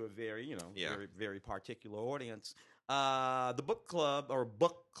to play to a very very very particular audience. The book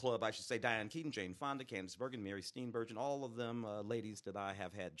club, I should say, Diane Keaton, Jane Fonda, Candice Bergen, Mary Steenburgen, all of them ladies that I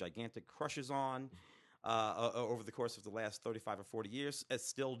have had gigantic crushes on over the course of the last 35 or 40 years,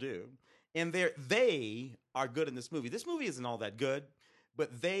 still do. And they are good in this movie. This movie isn't all that good,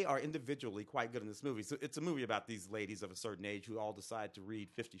 but they are individually quite good in this movie. So it's a movie about these ladies of a certain age who all decide to read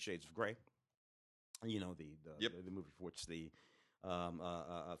 50 Shades of Grey. You know, the movie for which the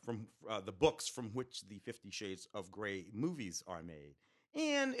books from which the 50 Shades of Grey movies are made,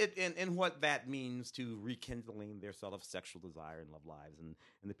 and what that means to rekindling their sort of sexual desire and love lives, and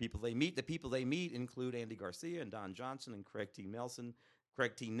the people they meet. The people they meet include Andy Garcia and Don Johnson and Craig T. Nelson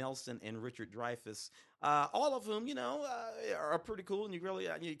and Richard Dreyfuss, all of whom, are pretty cool, and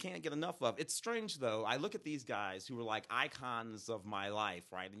you can't get enough of. It's strange, though. I look at these guys who were like icons of my life,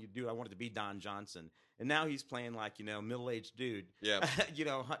 right? And I wanted to be Don Johnson, and now he's playing like, middle-aged dude,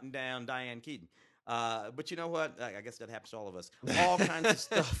 hunting down Diane Keaton. But you know what? I guess that happens to all of us. All kinds of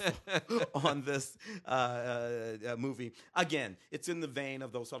stuff on this movie. Again, it's in the vein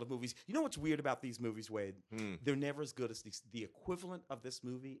of those sort of movies. You know what's weird about these movies, Wade? They're never as good as the equivalent of this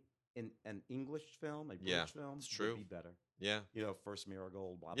movie in an English film, a British film. It's true. Would be better. Yeah. First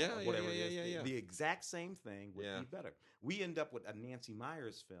Marigold, blah, blah, blah, whatever it is. Yeah. The exact same thing would be better. We end up with a Nancy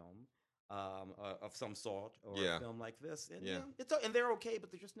Meyers film. Of some sort, or a film like this, and and they're okay,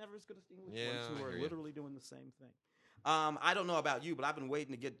 but they're just never as good as the English ones who are literally doing the same thing. I don't know about you, but I've been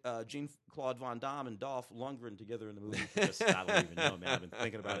waiting to get Jean-Claude Van Damme and Dolph Lundgren together in the movie. I don't even know, man. I've been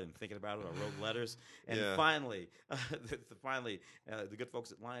thinking about it. I wrote letters, and finally, the good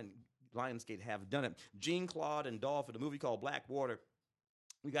folks at Lionsgate have done it. Jean-Claude and Dolph in a movie called Blackwater.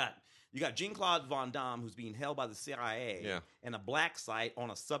 You got Jean-Claude Van Damme, who's being held by the CIA in a black site on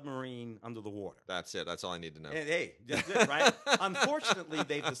a submarine under the water. That's it. That's all I need to know. And, hey, that's it, right? Unfortunately,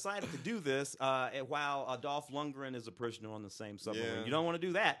 they've decided to do this while Dolph Lundgren is a prisoner on the same submarine. Yeah. You don't want to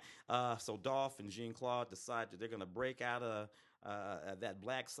do that. So Dolph and Jean-Claude decide that they're going to break out of that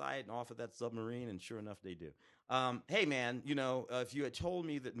black site and off of that submarine, and sure enough, they do. Hey, man, if you had told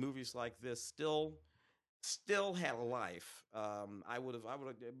me that movies like this still had a life, I would have,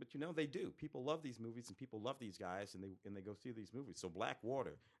 but they do. People love these movies, and people love these guys, and they go see these movies. So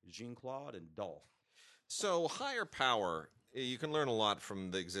Blackwater, Jean-Claude and Dolph. So Higher Power, you can learn a lot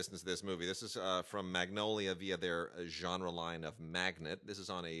from the existence of this movie. This is from Magnolia via their genre line of Magnet. This is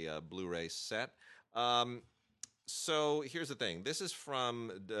on a Blu-ray set. So here's the thing. This is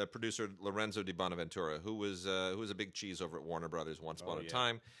from producer Lorenzo Di Bonaventura, who was a big cheese over at Warner Brothers once upon a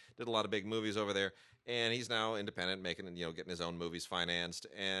time. Did a lot of big movies over there, and he's now independent, making getting his own movies financed.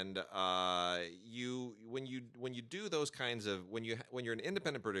 And when you do those kinds of when you're an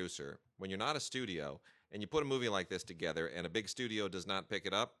independent producer, when you're not a studio, and you put a movie like this together, and a big studio does not pick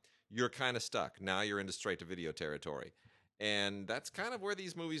it up, you're kind of stuck. Now you're into straight-to-video territory. And that's kind of where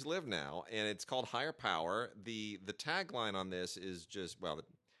these movies live now. And it's called Higher Power. The tagline on this is just,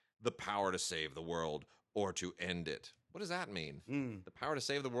 the power to save the world or to end it. What does that mean? The power to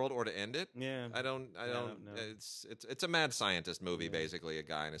save the world or to end it? Yeah. I don't know. It's a mad scientist movie, basically, a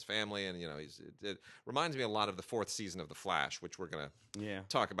guy and his family. And, it reminds me a lot of the fourth season of The Flash, which we're going to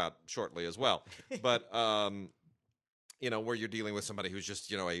talk about shortly as well. But, where you're dealing with somebody who's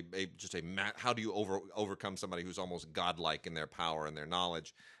just, how do you overcome somebody who's almost godlike in their power and their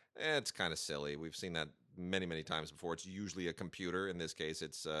knowledge? It's kind of silly. We've seen that many, many times before. It's usually a computer. In this case,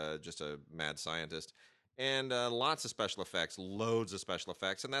 it's just a mad scientist. And lots of special effects, loads of special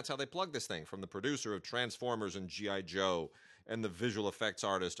effects. And that's how they plug this thing, from the producer of Transformers and G.I. Joe and the visual effects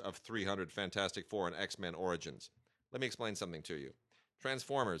artist of 300, Fantastic Four, and X-Men Origins. Let me explain something to you.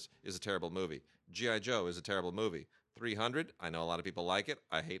 Transformers is a terrible movie. G.I. Joe is a terrible movie. 300, I know a lot of people like it.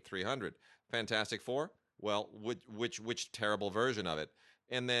 I hate 300. Fantastic Four, well, which terrible version of it?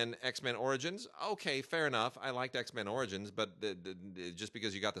 And then X-Men Origins, okay, fair enough. I liked X-Men Origins, but just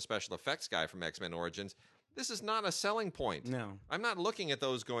because you got the special effects guy from X-Men Origins, this is not a selling point. No. I'm not looking at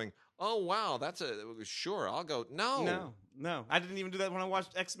those going, Oh wow, that's a sure. I'll go. No. I didn't even do that when I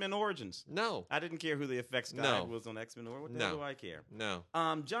watched X-Men Origins. No, I didn't care who the effects guy was on X-Men Origins. What the hell do I care? No.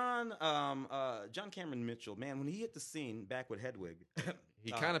 John Cameron Mitchell, man, when he hit the scene back with Hedwig,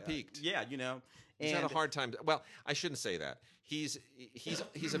 he kind of peaked. Yeah, you know. He's had a hard time. Well, I shouldn't say that. He's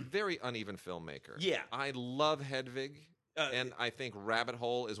a very uneven filmmaker. Yeah. I love Hedwig. And I think Rabbit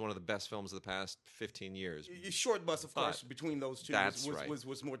Hole is one of the best films of the past 15 years. Short Bus, of course, between those two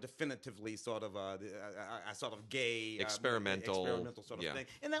was more definitively sort of a sort of gay, experimental sort of thing,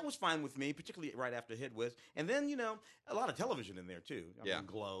 and that was fine with me, particularly right after Hedwig. And then a lot of television in there too. I mean,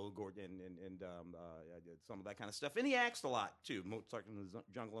 Glow, Gordon, and some of that kind of stuff. And he acts a lot too, Mozart in the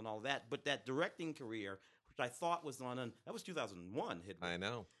Jungle and all that. But that directing career, which I thought was that was 2001. Hedwig. I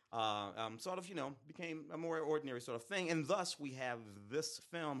know. Sort of, became a more ordinary sort of thing. And thus we have this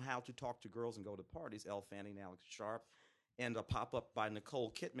film, How to Talk to Girls and Go to Parties, Elle Fanning and Alex Sharp, and a pop-up by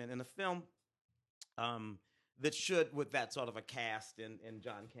Nicole Kidman in a film that should, with that sort of a cast and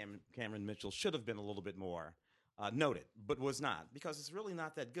John Cameron Mitchell, should have been a little bit more noted, but was not, because it's really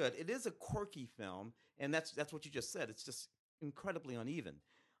not that good. It is a quirky film, and that's what you just said. It's just incredibly uneven.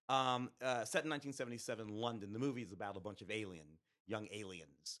 Set in 1977 London, the movie is about a bunch of young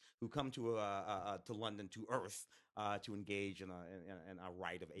aliens who come to London, to Earth, to engage in a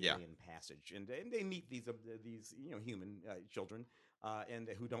rite of alien passage, and they meet these human children, and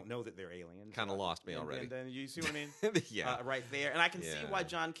who don't know that they're aliens. Kind of lost me already. And then you see what I mean? Right there. And I can see why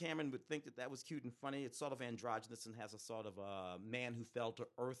John Cameron would think that was cute and funny. It's sort of androgynous and has a sort of man who fell to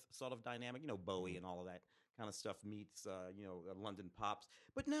Earth sort of dynamic. Bowie and all of that kind of stuff meets London pops.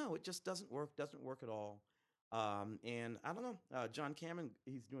 But no, it just doesn't work. Doesn't work at all. And I don't know, John Cameron,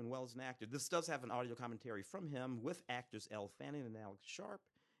 he's doing well as an actor. This does have an audio commentary from him with actors Elle Fanning and Alex Sharp,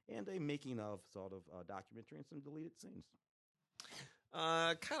 and a making of sort of documentary and some deleted scenes.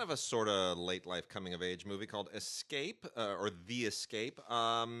 Kind of a sort of late life coming of age movie called Escape, or The Escape.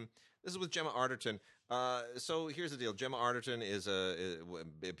 This is with Gemma Arterton. So here's the deal. Gemma Arterton is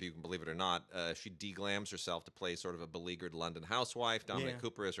if you can believe it or not, she deglams herself to play sort of a beleaguered London housewife. Dominic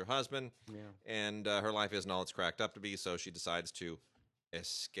Cooper is her husband, and her life isn't all it's cracked up to be. So she decides to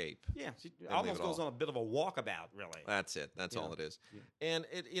escape. Yeah, she almost goes on a bit of a walkabout. Really, that's it. That's all it is. Yeah. And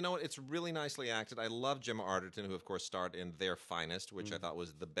it's really nicely acted. I love Gemma Arterton, who of course starred in Their Finest, which I thought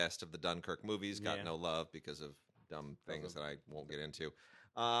was the best of the Dunkirk movies. Got no love because of dumb things that I won't get into.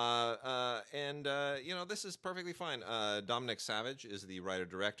 This is perfectly fine. Dominic Savage is the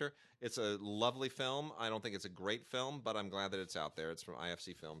writer-director. It's a lovely film. I don't think it's a great film, but I'm glad that it's out there. It's from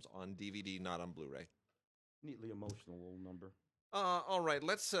IFC Films on DVD, not on Blu-ray. Neatly emotional little number. All right,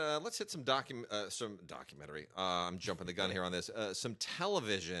 let's hit some documentary. I'm jumping the gun here on this. Some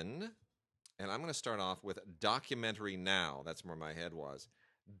television, and I'm going to start off with Documentary Now. That's where my head was.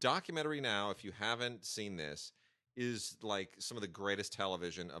 Documentary Now, if you haven't seen this, is like some of the greatest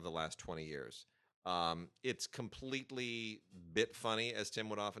television of the last 20 years. It's completely bit funny, as Tim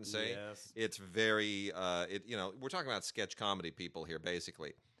would often say. Yes. It's very, we're talking about sketch comedy people here,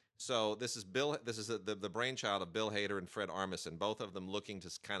 basically. So this is the brainchild of Bill Hader and Fred Armisen, both of them looking to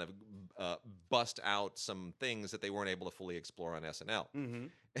kind of bust out some things that they weren't able to fully explore on SNL. Mm-hmm.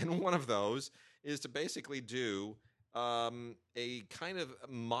 And one of those is to basically do a kind of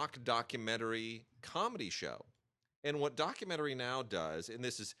mock documentary comedy show. And what Documentary Now does, and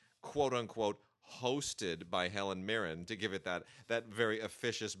this is quote-unquote hosted by Helen Mirren to give it that very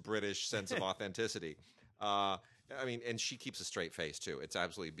officious British sense of authenticity. And she keeps a straight face too. It's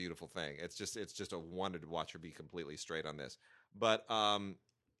absolutely a beautiful thing. It's just a wonder to watch her be completely straight on this. But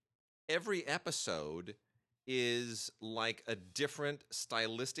every episode is like a different,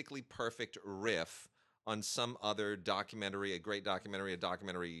 stylistically perfect riff on some other documentary, a great documentary, a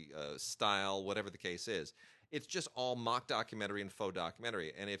documentary style, whatever the case is. It's just all mock documentary and faux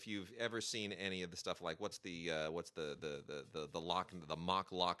documentary. And if you've ever seen any of the stuff like what's the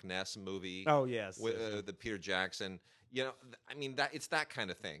mock Loch Ness movie? Oh yes, with the Peter Jackson. It's that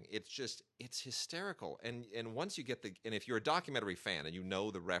kind of thing. It's hysterical. And once you get and if you're a documentary fan and you know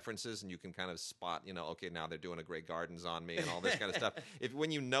the references and you can kind of spot, okay, now they're doing a Grey Gardens on me and all this kind of stuff.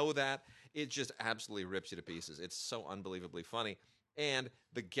 When you know that, it just absolutely rips you to pieces. It's so unbelievably funny. And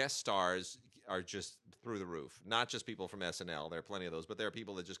the guest stars are just through the roof. Not just people from SNL. There are plenty of those, but there are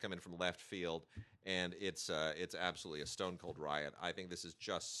people that just come in from left field, and it's absolutely a stone cold riot. I think this is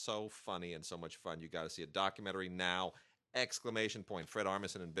just so funny and so much fun. You got to see a Documentary Now! ! Fred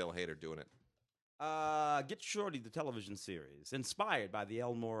Armisen and Bill Hader doing it. Get Shorty, the television series, inspired by the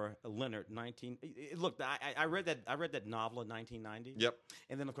Elmore Leonard Look, I read that novel in 1990. Yep.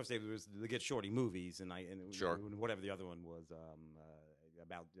 And then of course there was the Get Shorty movies, and Sure. whatever the other one was.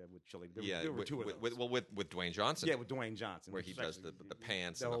 about with Chili. There were two of those. With Dwayne Johnson. Yeah, with Dwayne Johnson, where he does the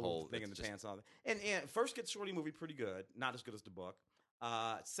pants and the the whole thing in the pants. All that. And first Get Shorty movie pretty good, not as good as the book.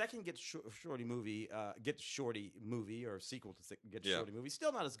 Second Get Shorty movie, or sequel to Get Shorty movie,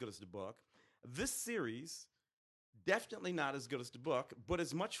 still not as good as the book. This series, definitely not as good as the book, but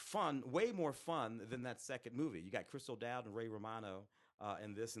as much fun, way more fun than that second movie. You got Chris O'Dowd and Ray Romano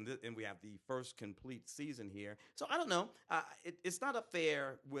in this, and we have the first complete season here. So I don't know. It's not up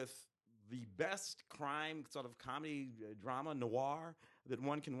there with the best crime sort of comedy drama noir that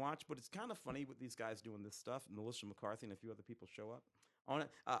one can watch, but it's kind of funny with these guys doing this stuff. Melissa McCarthy and a few other people show up on it.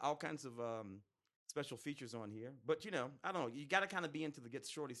 All kinds of special features on here. But, I don't know. You got to kind of be into the Get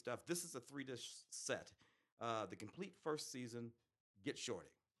Shorty stuff. This is a 3-dish set. The complete first season, Get Shorty.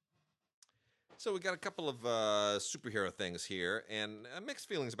 So we got a couple of superhero things here, and mixed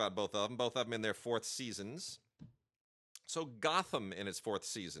feelings about both of them. Both of them in their 4th seasons. So Gotham in its 4th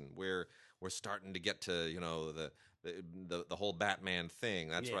season, where we're starting to get to the whole Batman thing.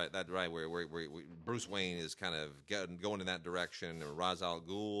 That's right. That's right. Where Bruce Wayne is kind of going in that direction, and Ra's al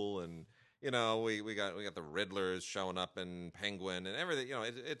Ghul, and we got the Riddlers showing up, and Penguin, and everything.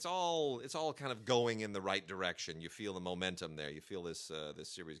 It's all kind of going in the right direction. You feel the momentum there. You feel this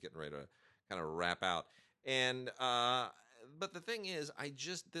series getting ready to kind of wrap out. And but the thing is,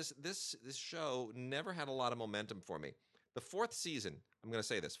 this show never had a lot of momentum for me. The 4th season, I'm going to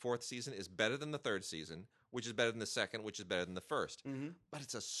say this, 4th season is better than the 3rd season, which is better than the 2nd, which is better than the 1st. Mm-hmm. But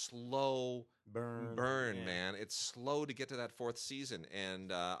it's a slow burn, man. It's slow to get to that 4th season,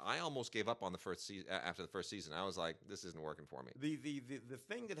 and I almost gave up on the first season after the 1st season. I was like, this isn't working for me. The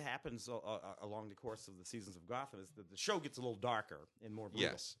thing that happens along the course of the seasons of Gotham is that the show gets a little darker and more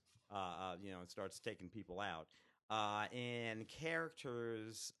brutal. Yes. It starts taking people out, and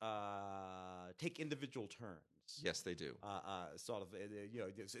characters take individual turns. Yes, they do.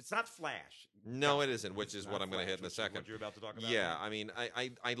 It's not Flash. No, it isn't, which is what I'm going to hit in a second. What you're about to talk about. Yeah, I mean,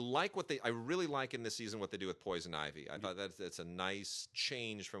 I like I really like in this season what they do with Poison Ivy. I thought that's a nice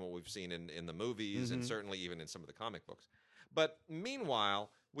change from what we've seen in the movies, and certainly even in some of the comic books. But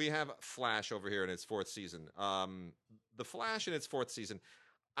meanwhile, we have Flash over here in its 4th season. The Flash in its 4th season,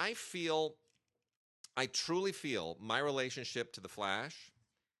 I truly feel my relationship to the Flash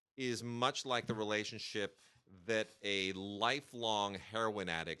is much like the relationship that a lifelong heroin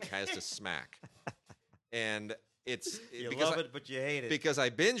addict has to smack. And you love it, but you hate it. Because I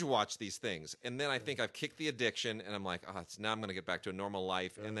binge watch these things, and then I think I've kicked the addiction, and I'm like, now I'm going to get back to a normal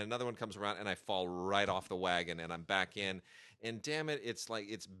life. And then another one comes around, and I fall right off the wagon, and I'm back in. And damn it, it's like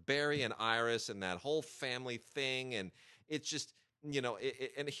it's Barry and Iris and that whole family thing, and it's just...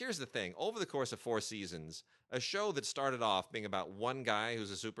 and here's the thing. Over the course of 4 seasons, a show that started off being about one guy who's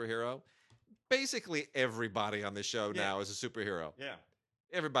a superhero, basically everybody on the show now is a superhero. Yeah.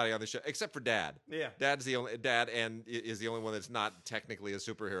 Everybody on the show, except for Dad. Yeah. Dad and is the only one that's not technically a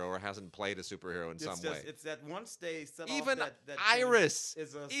superhero or hasn't played a superhero in some way. It's that once they set even off that Iris,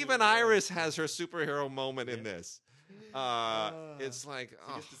 even Iris has her superhero moment in this. It's like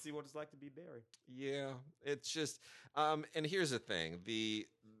she gets to see what it's like to be Barry. Yeah, it's just and here's the thing: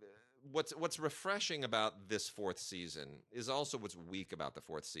 what's refreshing about this 4th season is also what's weak about the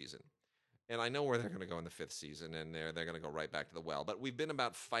 4th season. And I know where they're going to go in the 5th season, and they're going to go right back to the well. But we've been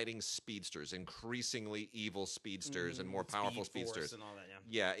about fighting speedsters, increasingly evil speedsters, and more powerful speedsters, and all that.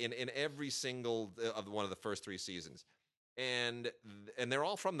 Yeah, in every single of one of the first 3 seasons, and they're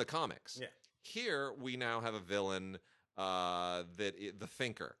all from the comics. Yeah. Here we now have a villain. The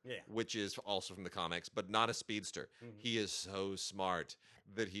Thinker, which is also from the comics, but not a speedster. Mm-hmm. He is so smart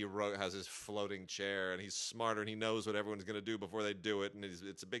that he has his floating chair, and he's smarter, and he knows what everyone's going to do before they do it, and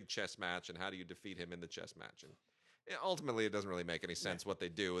it's a big chess match, and how do you defeat him in the chess match? And ultimately, it doesn't really make any sense what they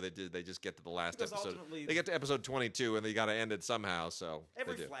do. They just get to the last episode. They get to episode 22, and they got to end it somehow. So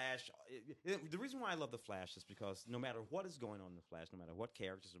every Flash. The reason why I love the Flash is because no matter what is going on in the Flash, no matter what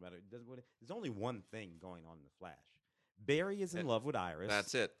characters, there's only one thing going on in the Flash. Barry is in love with Iris.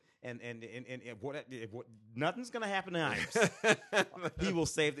 That's it. And what nothing's going to happen to Iris. He will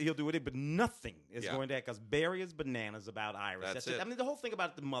save. He'll do it, but nothing is going to happen because Barry is bananas about Iris. That's it. I mean, the whole thing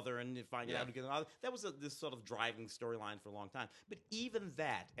about the mother and finding out that was this sort of driving storyline for a long time. But even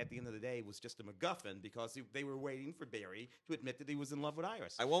that, at the end of the day, was just a MacGuffin because they were waiting for Barry to admit that he was in love with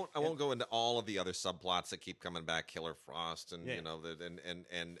Iris. I won't go into all of the other subplots that keep coming back. Killer Frost and and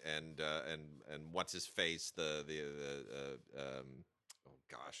what's his face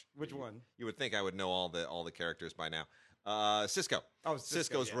Which one? You would think I would know all the characters by now. Cisco. Oh,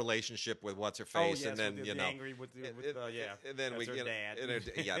 Cisco's relationship with what's her face, and then the angry with and then we her get dad.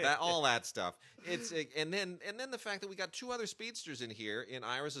 that all that stuff. It's and then the fact that we got two other speedsters in here, in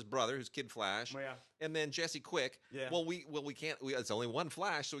Iris's brother, who's Kid Flash, and then Jesse Quick. Yeah. Well, we can't. It's only one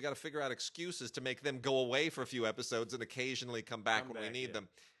Flash, so we got to figure out excuses to make them go away for a few episodes and occasionally come back when we need them.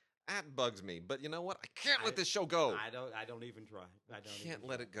 That bugs me, but you know what? I can't let this show go. I don't even try. I can't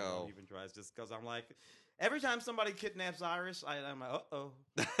let it go. I don't even try. It's just because I'm like, every time somebody kidnaps Iris, I'm like, uh-oh.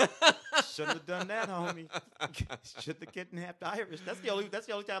 Shouldn't have done that, homie. Shouldn't have kidnapped Iris. That's the only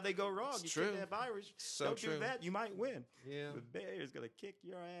time they go wrong. It's you true. Kidnap Iris. So don't true. do that. You might win. Yeah. The bear is going to kick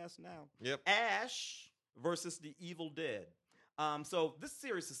your ass now. Yep. Ash versus the Evil Dead. So this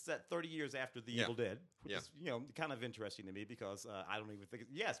series is set 30 years after The Evil Dead, which is, kind of interesting to me because I don't even think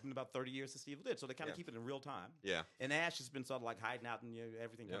it's been about 30 years since The Evil Dead, so they kind of keep it in real time. Yeah. And Ash has been sort of like hiding out and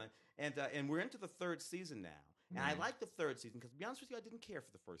everything. And we're into the third season now. And I like the third season because, to be honest with you, I didn't care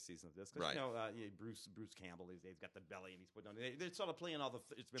for the first season of this because Bruce Campbell, he's got the belly and he's putting on. They're sort of playing all the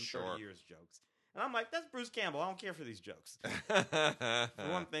it's been 30 years jokes. And I'm like, that's Bruce Campbell. I don't care for these jokes.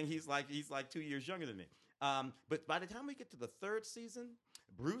 For one thing, he's like 2 years younger than me. But by the time we get to the third season,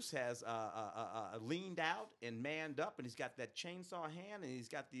 Bruce has leaned out and manned up, and he's got that chainsaw hand, and he's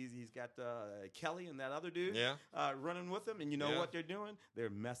got Kelly and that other dude running with him. And you know what they're doing? They're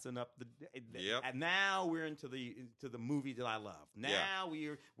messing up and now we're into the movie that I love. Now we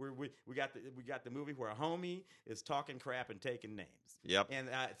got the movie where a homie is talking crap and taking names. Yep. And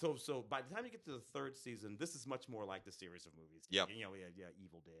so by the time you get to the third season, this is much more like the series of movies. Yep.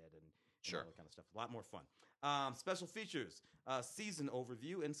 Evil Dead and sure, all that kind of stuff. A lot more fun. Special features, season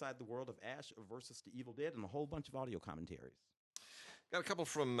overview, inside the world of Ash versus the Evil Dead, and a whole bunch of audio commentaries. Got a couple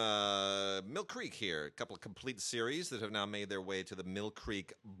from Mill Creek here. A couple of complete series that have now made their way to the Mill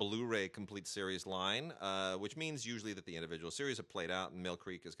Creek Blu-ray complete series line, which means usually that the individual series have played out, and Mill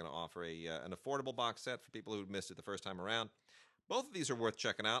Creek is going to offer an affordable box set for people who missed it the first time around. Both of these are worth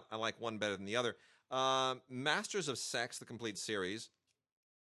checking out. I like one better than the other. Masters of Sex, the complete series,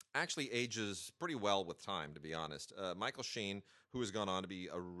 actually ages pretty well with time, to be honest. Michael Sheen, who has gone on to be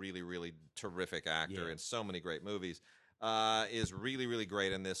a really, really terrific actor in so many great movies, is really, really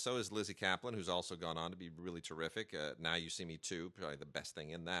great in this. So is Lizzie Kaplan, who's also gone on to be really terrific. Now You See Me Too, probably the best thing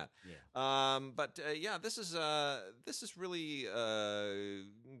in that. Yeah. This is really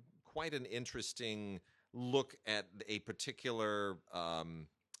quite an interesting look at a particular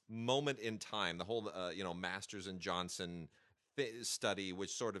moment in time. The whole, Masters and Johnson study, which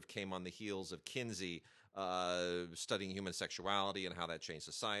sort of came on the heels of Kinsey studying human sexuality and how that changed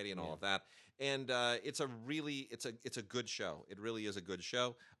society and all of that. And it's a good show. It really is a good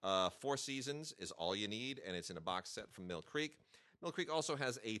show. 4 seasons is all you need, and it's in a box set from Mill Creek. Mill Creek also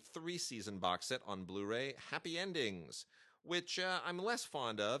has a 3-season box set on Blu-ray, Happy Endings, which I'm less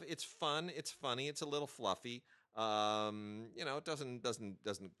fond of. It's fun, it's funny, it's a little fluffy. It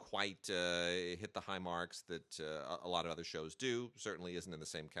doesn't quite hit the high marks that a lot of other shows do. Certainly isn't in the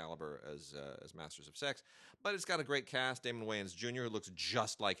same caliber as Masters of Sex, but it's got a great cast. Damon Wayans Jr., who looks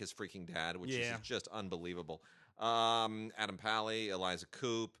just like his freaking dad, which is just unbelievable. Adam Pally, Eliza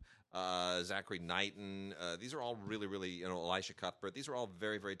Coupe, Zachary Knighton. These are all really, really, Elisha Cuthbert. These are all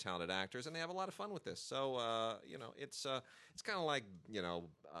very, very talented actors, and they have a lot of fun with this. So, it's kind of like,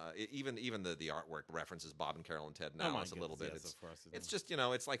 even the artwork references Bob and Carol and Ted and Alice a little bit. Yes, it's just,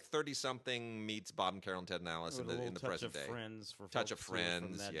 it's like 30-something meets Bob and Carol and Ted and Alice in the present day. Touch of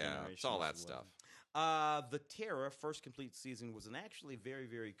Friends, it's all that stuff. The Terror first complete season was an actually very,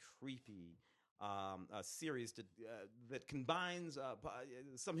 very creepy a series that combines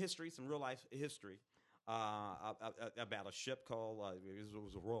some history, some real life history about a ship called it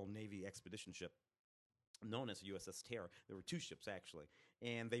was a Royal Navy expedition ship known as the USS Terror. There were 2 ships actually,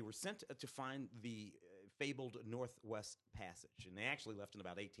 and they were sent to find the fabled Northwest Passage, and they actually left in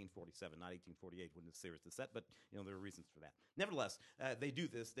about 1847, not 1848 when the series is set. But there are reasons for that. Nevertheless, they do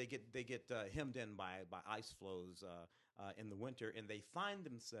this. They get hemmed in by ice flows in the winter, and they find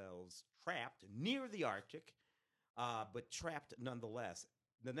themselves trapped near the Arctic, but trapped nonetheless.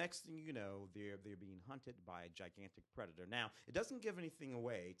 The next thing you know, they're being hunted by a gigantic predator. Now, it doesn't give anything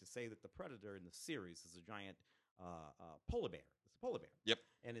away to say that the predator in the series is a giant polar bear. It's a polar bear. Yep.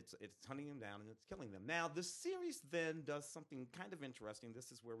 And it's hunting them down and it's killing them. Now, the series then does something kind of interesting.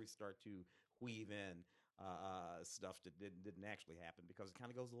 This is where we start to weave in stuff that didn't actually happen, because it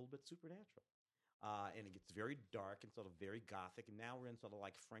kind of goes a little bit supernatural. And it gets very dark and sort of very gothic, and now we're in sort of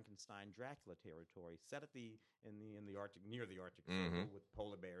like Frankenstein Dracula territory, set at in the Arctic, near the Arctic Circle, with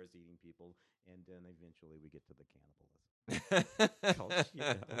polar bears just eating people, and then eventually we get to the cannibalism.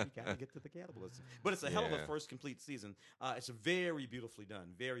 We gotta get to the cannibalism. But it's a hell of a first complete season. It's very beautifully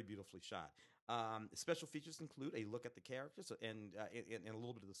done, very beautifully shot. Special features include a look at the characters and a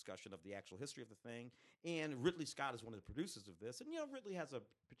little bit of discussion of the actual history of the thing. And Ridley Scott is one of the producers of this, and Ridley has a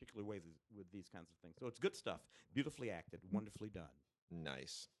particular way with these kinds of things. So it's good stuff, beautifully acted, wonderfully done.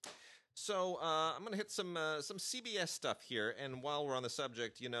 Nice. So I'm going to hit some CBS stuff here, and while we're on the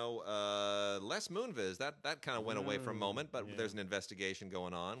subject, Les Moonves, that kind of went away for a moment, but there's an investigation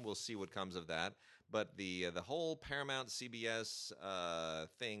going on. We'll see what comes of that. But the whole Paramount CBS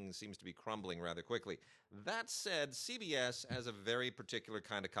thing seems to be crumbling rather quickly. That said, CBS has a very particular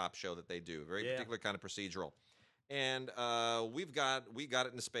kind of cop show that they do, very particular kind of procedural. And we got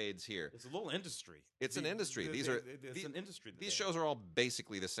it in spades here. It's a little industry. It's an industry. It's an industry. These shows are all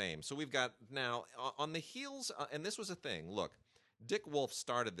basically the same. So we've got now on the heels, and this was a thing. Look, Dick Wolf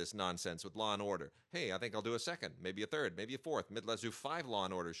started this nonsense with Law and Order. Hey, I think I'll do a second, maybe a third, maybe a fourth. Let's do 5 Law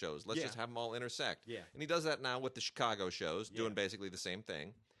and Order shows. Let's just have them all intersect. Yeah. And he does that now with the Chicago shows, doing basically the same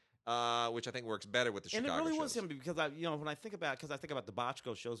thing. Which I think works better with the Chicago shows. And it really was him because when I think about the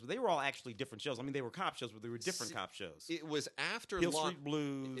Bochco shows, but they were all actually different shows. I mean, they were cop shows, but they were different cop shows. It was after Hill Street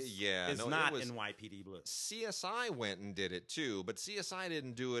Blues. It's not NYPD Blues. CSI went and did it too, but CSI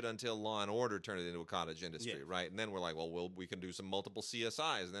didn't do it until Law and Order turned it into a cottage industry, right? And then we're like, well, we can do some multiple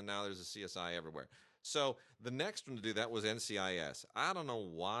CSIs, and then now there's a CSI everywhere. So the next one to do that was NCIS. I don't know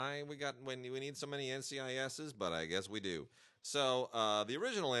why we need so many NCISs, but I guess we do. So the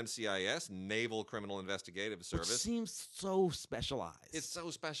original NCIS, Naval Criminal Investigative Service, which seems so specialized. It's so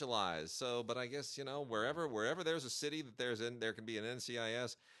specialized. So, but I guess wherever there's a city that there can be an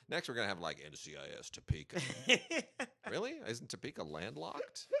NCIS. Next, we're gonna have like NCIS Topeka. Really? Isn't Topeka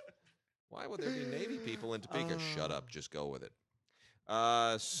landlocked? Why would there be Navy people in Topeka? Shut up. Just go with it.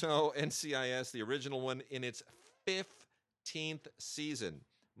 So NCIS, the original one, in its 15th season.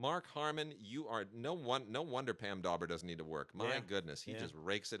 Mark Harmon, you are no wonder Pam Dauber doesn't need to work. My goodness, he just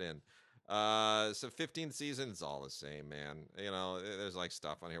rakes it in. So 15th season, it's all the same, man. There's like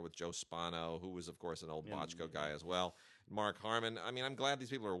stuff on here with Joe Spano, who was of course an old Bochco guy as well. Mark Harmon. I mean, I'm glad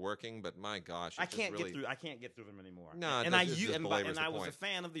these people are working, but my gosh, I can't get through them anymore. No, and I was a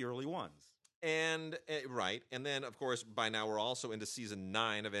fan of the early ones. And right, and then of course by now we're also into season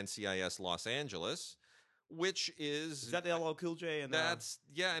 9 of NCIS Los Angeles. Which is that LL Cool J and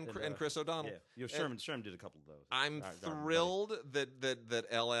and Chris O'Donnell. Yeah, Sherman did a couple of those. I'm thrilled that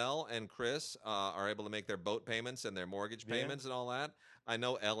LL and Chris are able to make their boat payments and their mortgage payments and all that. I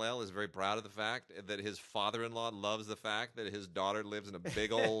know LL is very proud of the fact that his father-in-law loves the fact that his daughter lives in a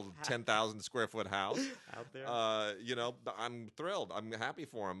big old 10,000 square foot house out there. I'm thrilled. I'm happy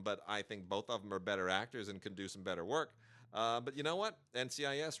for him, but I think both of them are better actors and can do some better work. But you know what?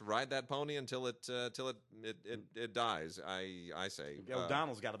 NCIS, ride that pony until it dies. I say.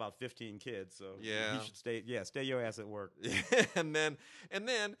 O'Donnell's got about 15 kids, so he should stay your ass at work. and then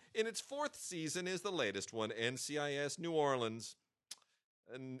in its 4th season is the latest one, NCIS New Orleans.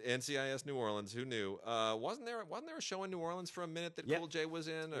 And NCIS New Orleans, who knew? Wasn't there a show in New Orleans for a minute that Cool J was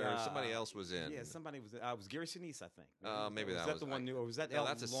in, or somebody else was in? Yeah, somebody was. It was Gary Sinise, I think. Maybe was that the one new, or was that? No,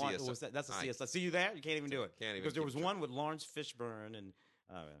 that's a CSI. That's a CSI. See you there? You can't even do it. Because there was one with Lawrence Fishburne and.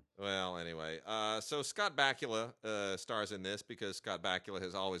 Well, anyway, so Scott Bakula stars in this because Scott Bakula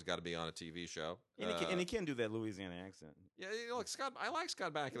has always got to be on a TV show, and he can do that Louisiana accent. Yeah, look, Scott. I like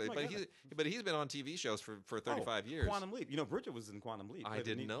Scott Bakula, but he's been on TV shows for 35 years. Quantum Leap. Bridget was in Quantum Leap. I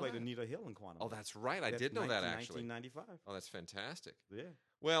didn't know played that. Anita Hill in Quantum Leap. Oh, that's right. I did know that actually. 1995. Oh, that's fantastic. Yeah.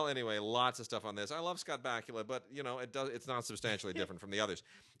 Well, anyway, lots of stuff on this. I love Scott Bakula, but it's not substantially different from the others.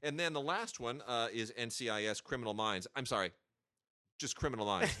 And then the last one is NCIS Criminal Minds. I'm sorry. Just Criminal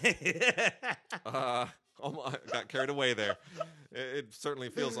Minds. I got carried away there. It certainly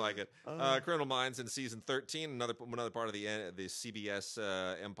feels like it. Criminal Minds in season 13, another part of the CBS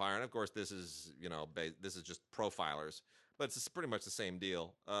empire, and of course this is just profilers, but it's pretty much the same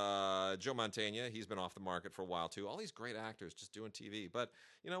deal. Joe Mantegna, he's been off the market for a while too. All these great actors just doing TV, but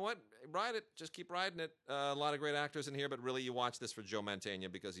you know what? Ride it, just keep riding it. A lot of great actors in here, but really you watch this for Joe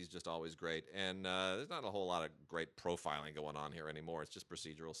Mantegna because he's just always great. And there's not a whole lot of great profiling going on here anymore. It's just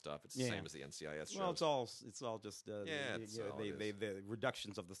procedural stuff. It's the same as the NCIS shows. Well, it's all just the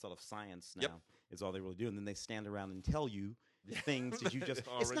reductions of the sort of science now is all they really do, and then they stand around and tell you things that you just.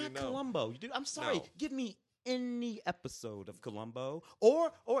 It's not Columbo. I'm sorry. No. Give me any episode of Columbo,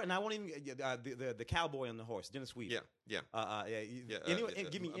 or and I won't even the cowboy on the horse, Dennis Weaver. Anyway,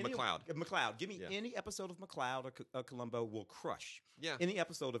 give me McLeod. Give me any episode of McLeod or Columbo will crush. Yeah. Any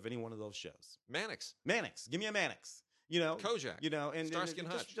episode of any one of those shows. Mannix. Give me a Mannix. Kojak, and Starsky and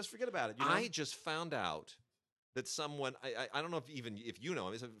Hutch. just forget about it. I just found out that someone I don't know if you know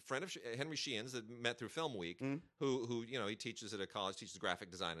him. He's a friend of Henry Sheehan's that met through Film Week. Who he teaches at a college, teaches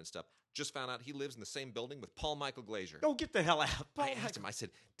graphic design and stuff. Just found out he lives in the same building with Paul Michael Glazier. Oh, get the hell out! I asked him. I said,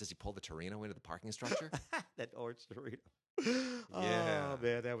 "Does he pull the Torino into the parking structure?" That orange Torino. Yeah, oh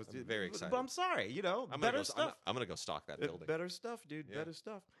man, that was very exciting. But I'm sorry, better stuff. I'm gonna go stalk that building. Better stuff, dude. Yeah. Better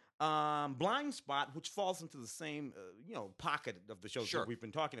stuff. Blind Spot, which falls into the same pocket of the shows that we've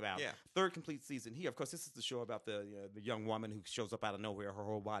been talking about. Yeah. Third complete season here. Of course, this is the show about the young woman who shows up out of nowhere. Her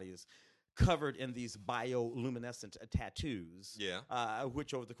whole body is covered in these bioluminescent tattoos. Yeah.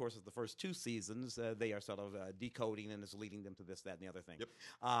 Which over the course of the first 2 seasons, they are sort of decoding and is leading them to this, that, and the other thing. Yep.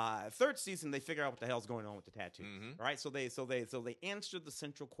 Third season, they figure out what the hell's going on with the tattoos. Right? So they answered the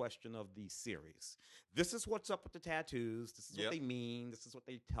central question of the series. This is what's up with the tattoos. This is what they mean. This is what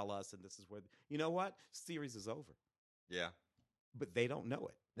they tell us, and this is where you know what? Series is over. Yeah. But they don't know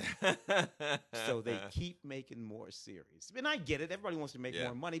it. So they keep making more series. And I get it. Everybody wants to make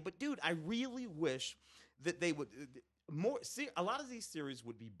more money. But, dude, I really wish that they would a lot of these series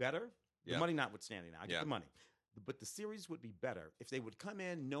would be better, the money notwithstanding. I get the money. But the series would be better if they would come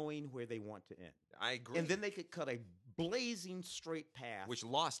in knowing where they want to end. I agree. And then they could cut a blazing straight path. Which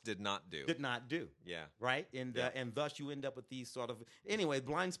Lost did not do. Yeah. Right? And thus you end up with these sort of... Anyway,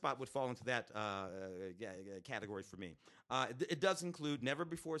 Blind Spot would fall into that category for me. It does include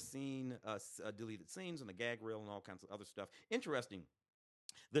never-before-seen deleted scenes and the gag reel and all kinds of other stuff. Interesting.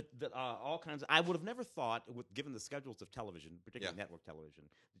 That all kinds of... I would have never thought, given the schedules of television, particularly network television,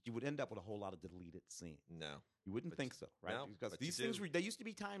 that you would end up with a whole lot of deleted scenes. No. You wouldn't think so, right? No, because these things, they used to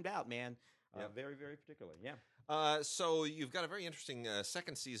be timed out, man. Very, very particular. Yeah. So you've got a very interesting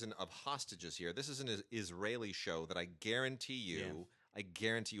second season of Hostages here. This is an Israeli show that I guarantee you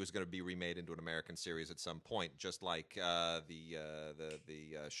is going to be remade into an American series at some point, just like the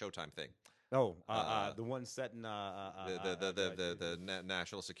Showtime thing. Oh, the one set in the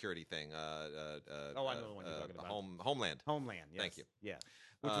national security thing. I know the one you're talking about. Homeland. Homeland. Yes. Thank you. Yeah.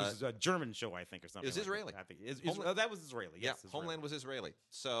 Which was a German show, I think, or something. It was Israeli. I think that was Israeli. Yes, yeah, Homeland was Israeli.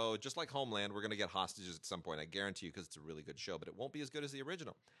 So just like Homeland, we're going to get Hostages at some point. I guarantee you, because it's a really good show, but it won't be as good as the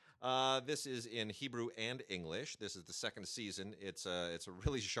original. This is in Hebrew and English. This is the second season. It's a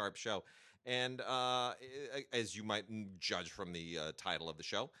really sharp show, and as you might judge from the title of the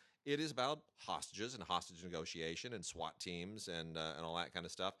show, it is about hostages and hostage negotiation and SWAT teams and all that kind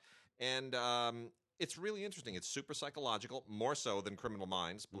of stuff. And it's really interesting. It's super psychological, more so than Criminal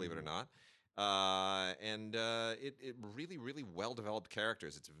Minds, believe it or not. And it really, really well-developed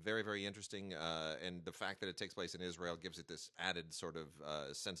characters. It's very, very interesting. And the fact that it takes place in Israel gives it this added sort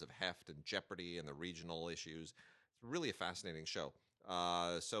of sense of heft and jeopardy and the regional issues. It's really a fascinating show.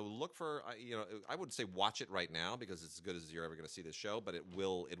 So look for, I would say watch it right now because it's as good as you're ever going to see this show, but it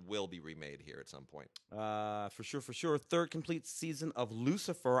will be remade here at some point. For sure. Third complete season of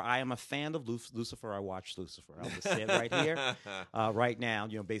Lucifer. I am a fan of Lucifer. I watched Lucifer. I'll just say it right here, right now,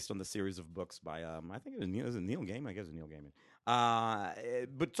 based on the series of books by, I think it was Neil Gaiman. I guess it was Neil Gaiman.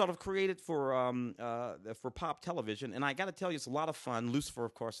 But sort of created for pop television. And I got to tell you, it's a lot of fun. Lucifer,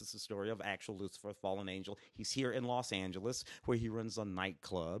 of course, is the story of actual Lucifer, fallen angel. He's here in Los Angeles, where he runs a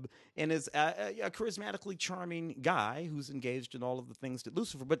nightclub and is a charismatically charming guy who's engaged in all of the things that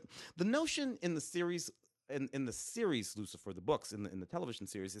Lucifer. But the notion in the series... In the series Lucifer, the books in the television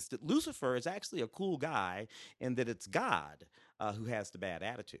series, is that Lucifer is actually a cool guy and that it's God who has the bad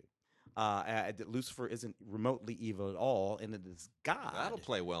attitude. That Lucifer isn't remotely evil at all, and it is God. That'll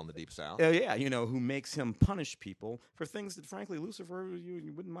play well in the Deep South. Who makes him punish people for things that, frankly, Lucifer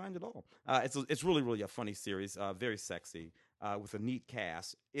you wouldn't mind at all. It's really, really a funny series, very sexy, with a neat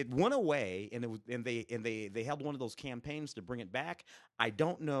cast. It went away, and they held one of those campaigns to bring it back. I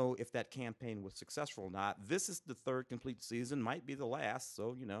don't know if that campaign was successful or not. This is the third complete season, might be the last,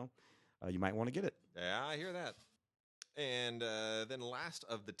 so you might want to get it. Yeah, I hear that. And then last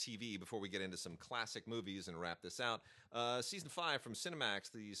of the TV, before we get into some classic movies and wrap this out, Season 5 from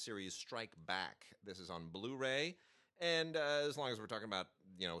Cinemax, the series Strike Back. This is on Blu-ray. And as long as we're talking about,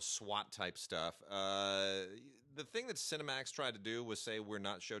 SWAT-type stuff, the thing that Cinemax tried to do was say, we're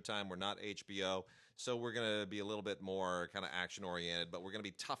not Showtime, we're not HBO, so we're going to be a little bit more kind of action-oriented, but we're going to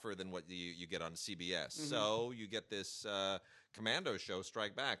be tougher than what you get on CBS. Mm-hmm. So you get this commando show,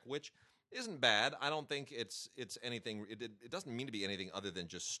 Strike Back, which... isn't bad. I don't think it's anything. It doesn't mean to be anything other than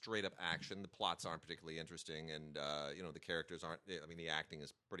just straight up action. The plots aren't particularly interesting, and the characters aren't. I mean, the acting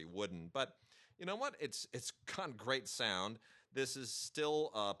is pretty wooden. But you know what? It's got great sound. This is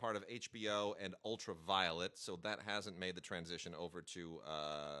still part of HBO and Ultraviolet, so that hasn't made the transition over to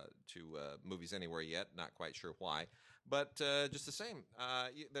movies anywhere yet. Not quite sure why. But just the same,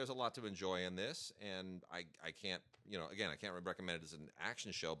 there's a lot to enjoy in this, and I can't, again, I can't recommend it as an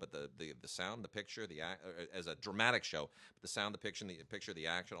action show, but the sound, the picture, as a dramatic show, but the sound, the picture, the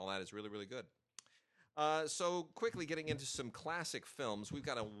action, all that is really, really good. So quickly getting into some classic films, we've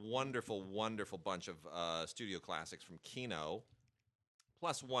got a wonderful, wonderful bunch of studio classics from Kino,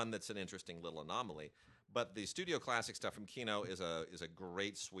 plus one that's an interesting little anomaly. But the studio classic stuff from Kino is a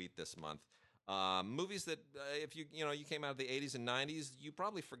great suite this month. Movies that if you came out of the 80s and 90s, you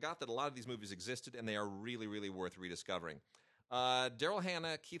probably forgot that a lot of these movies existed, and they are really, really worth rediscovering. Daryl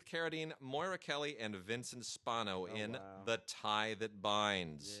Hannah, Keith Carradine, Moira Kelly, and Vincent Spano in The Tie That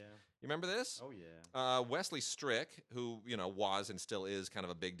Binds. Yeah. You remember this? Oh yeah. Wesley Strick, who was and still is kind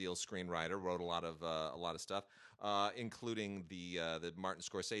of a big deal screenwriter, wrote a lot of stuff, including the Martin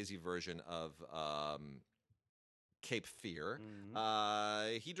Scorsese version of Cape Fear.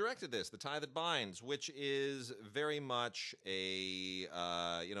 Mm-hmm. He directed this, The Tie That Binds, which is very much a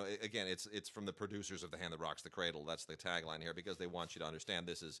again, it's from the producers of The Hand That Rocks the Cradle. That's the tagline here, because they want you to understand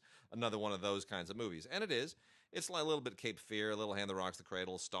this is another one of those kinds of movies, and it is. It's like a little bit Cape Fear, a little Hand That Rocks the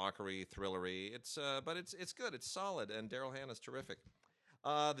Cradle, stalkery, thrillery. But it's good. It's solid, and Daryl Hannah's terrific.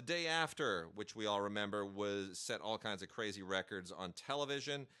 The Day After, which we all remember, was set all kinds of crazy records on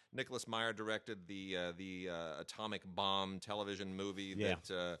television. Nicholas Meyer directed the atomic bomb television movie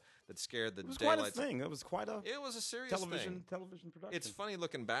that scared the daylights. It was quite a thing. It was quite a. It was a serious television production. It's funny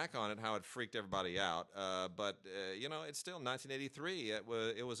looking back on it how it freaked everybody out. But it's still 1983.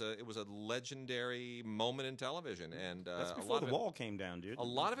 It was a legendary moment in television, and that's before the wall came down, dude. A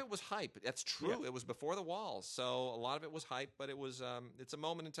lot of it was hype. That's true. Yeah. It was before the wall, so a lot of it was hype. But it was it's a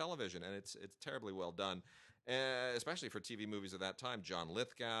moment in television, and it's terribly well done. Especially for TV movies of that time, John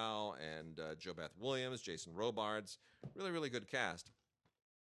Lithgow and JoBeth Williams, Jason Robards, really, really good cast.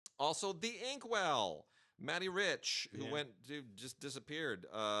 Also, The Inkwell, Matty Rich, who just disappeared.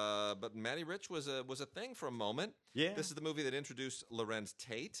 But Matty Rich was a thing for a moment. Yeah, this is the movie that introduced Lorenz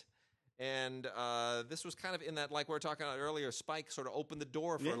Tate. And this was kind of in that, like we were talking about earlier, Spike sort of opened the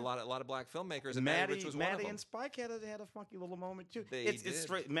door for a lot of black filmmakers, and Matty Rich was one of them. And Spike had a funky little moment too. They it's did.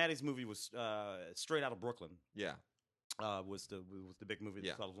 Straight. Matty's movie was Straight Outta Brooklyn. Yeah. Was the big movie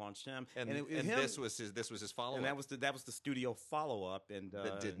that sort of launched him, and this was his follow up, and that was the studio follow up, and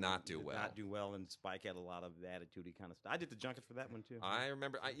that did not do well. And Spike had a lot of attitude-y kind of stuff. I did the junket for that one too. I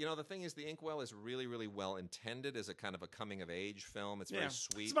remember. The thing is, The Inkwell is really, really well intended as a kind of a coming of age film. It's very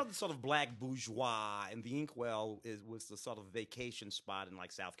sweet. It's about the sort of black bourgeois, and The Inkwell was the sort of vacation spot in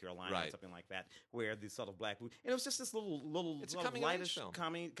like South Carolina or something like that, where the sort of black and it was just this little it's a coming lightish of age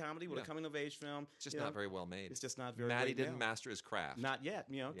film. comedy with a coming of age film. It's just not very well made. It's just not very. Matty didn't master his craft. Not yet,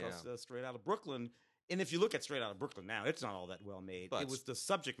 because Straight Outta Brooklyn. And if you look at Straight Outta Brooklyn now, it's not all that well made. But it was the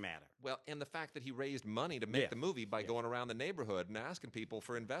subject matter. Well, and the fact that he raised money to make the movie by going around the neighborhood and asking people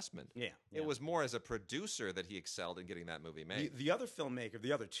for investment. Yeah. It was more as a producer that he excelled in getting that movie made. The other filmmaker,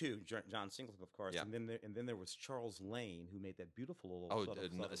 the other two, John Singleton, of course, and then there was Charles Lane, who made that beautiful little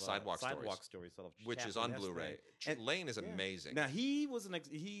Sidewalk Story, sort of which is on Blu-ray. Lane is amazing. Now he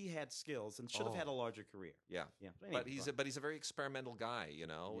had skills and should have had a larger career. Yeah. But he's a very experimental guy.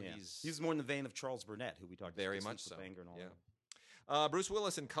 He's more in the vein of Charles Burnett, who we talked about. Very much so. Bruce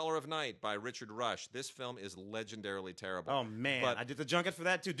Willis in Color of Night by Richard Rush. This film is legendarily terrible. Oh man, I did the junket for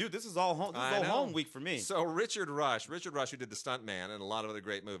that too, dude. This is all home week for me. So Richard Rush, who did The Stuntman and a lot of other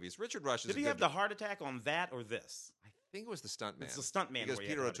great movies. Richard Rush did he have the heart attack on that or this? I think it was The Stuntman. It's The Stuntman because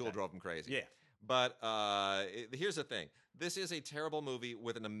Peter O'Toole drove him crazy. Yeah. But here's the thing. This is a terrible movie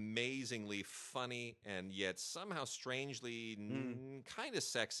with an amazingly funny and yet somehow strangely kind of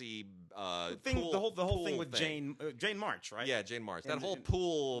sexy the whole thing with Jane March, right? Yeah, Jane March. That whole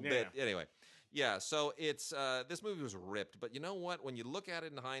pool bit. Anyway, so it's this movie was ripped. But you know what? When you look at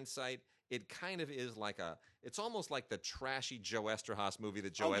it in hindsight, it kind of is it's almost like the trashy Joe Eszterhas movie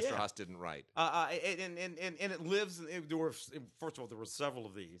that Joe Eszterhas didn't write. And it lives. First of all, there were several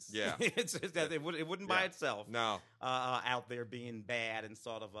of these. Yeah, it's that it wouldn't by itself. No, out there being bad and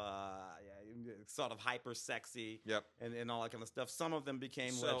sort of hyper sexy. Yep, and all that kind of stuff. Some of them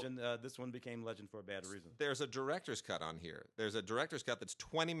became legend. This one became legend for a bad reason. There's a director's cut on here. There's a director's cut that's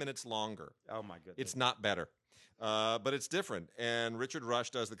 20 minutes longer. Oh my goodness, it's not better. But it's different, and Richard Rush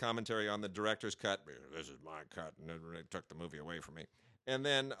does the commentary on the director's cut. This is my cut, and it took the movie away from me. And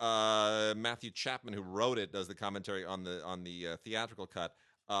then Matthew Chapman, who wrote it, does the commentary on the theatrical cut.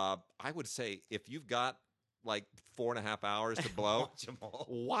 I would say if you've got like 4.5 hours to blow. Watch them all.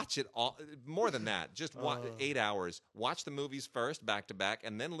 Watch it all. More than that, just 8 hours. Watch the movies first, back to back,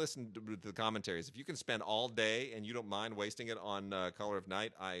 and then listen to the commentaries. If you can spend all day and you don't mind wasting it on Color of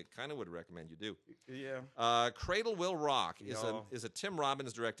Night, I kind of would recommend you do. Yeah. Cradle Will Rock is a Tim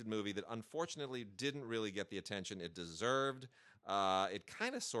Robbins directed movie that unfortunately didn't really get the attention it deserved. It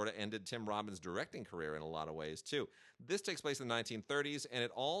kind of sort of ended Tim Robbins' directing career in a lot of ways too. This takes place in the 1930s, and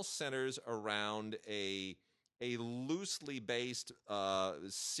it all centers around a loosely based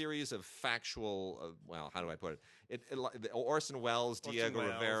series of factual. Well, how do I put it? Orson Welles, Diego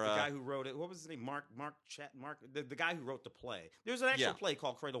Rivera, the guy who wrote it. What was his name? Mark, the guy who wrote the play. There's an actual play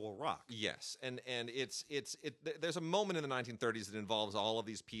called Cradle Will Rock. Yes, and there's a moment in the 1930s that involves all of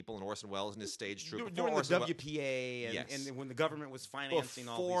these people and Orson Welles and his stage troupe during the WPA and when the government was financing all these things.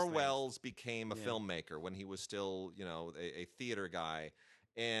 Before Welles became a filmmaker, when he was still a theater guy.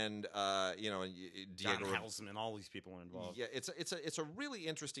 And Diego Housen and all these people were involved. Yeah, it's a really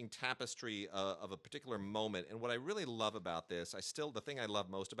interesting tapestry of a particular moment. And what I really love about this, the thing I love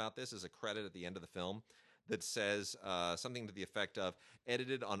most about this is a credit at the end of the film that says something to the effect of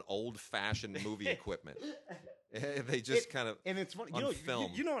edited on old-fashioned movie equipment. They just kind of and it's funny.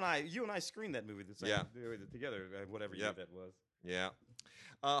 Film. You and I screened that movie together, whatever year that was. Yeah.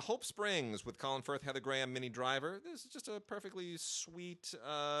 Hope Springs with Colin Firth, Heather Graham, Minnie Driver. This is just a perfectly sweet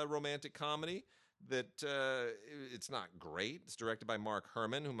romantic comedy that it's not great. It's directed by Mark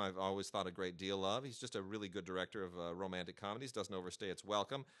Herman, whom I've always thought a great deal of. He's just a really good director of romantic comedies, doesn't overstay its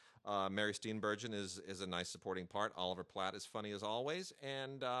welcome. Mary Steenburgen is a nice supporting part. Oliver Platt is funny as always.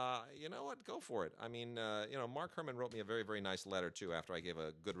 And you know what? Go for it. I mean, Mark Herman wrote me a very, very nice letter, too, after I gave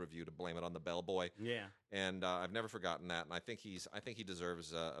a good review to Blame It on the Bellboy. Yeah. And I've never forgotten that, and I think he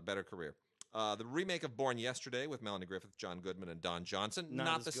deserves a better career. The remake of Born Yesterday with Melanie Griffith, John Goodman, and Don Johnson.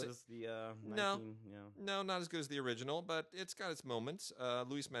 Not as good as the No, not as good as the original, but it's got its moments.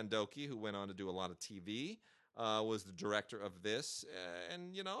 Luis Mandoki, who went on to do a lot of TV, was the director of this.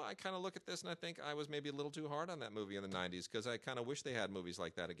 And, I kind of look at this and I think I was maybe a little too hard on that movie in the 90s because I kind of wish they had movies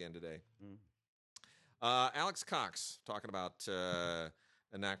like that again today. Alex Cox, talking about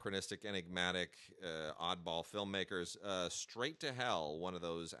anachronistic, enigmatic, oddball filmmakers. Straight to Hell, one of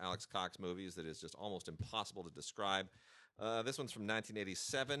those Alex Cox movies that is just almost impossible to describe. This one's from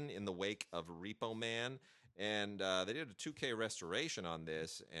 1987 in the wake of Repo Man. And they did a 2K restoration on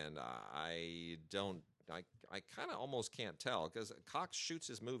this, and I kind of almost can't tell because Cox shoots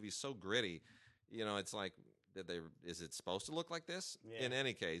his movies so gritty. It's like, is it supposed to look like this? Yeah. In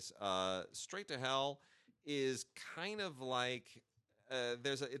any case, Straight to Hell is kind of like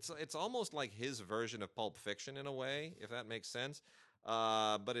it's almost like his version of Pulp Fiction in a way, if that makes sense.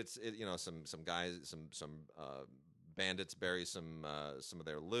 But it's some guys, some bandits bury some of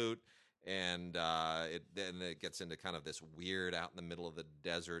their loot. And then it gets into kind of this weird out in the middle of the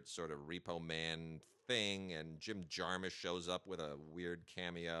desert sort of Repo Man thing, and Jim Jarmusch shows up with a weird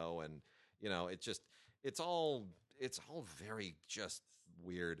cameo, and it's all very just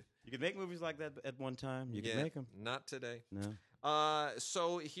weird. You could make movies like that at one time. You could make them. Not today. No.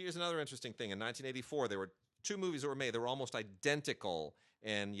 So here's another interesting thing. In 1984, there were two movies that were made. They were almost identical,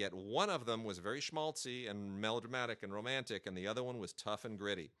 and yet one of them was very schmaltzy and melodramatic and romantic, and the other one was tough and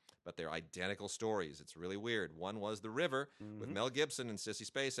gritty. But they're identical stories. It's really weird. One was The River with Mel Gibson and Sissy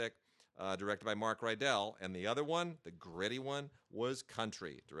Spacek, directed by Mark Rydell. And the other one, the gritty one, was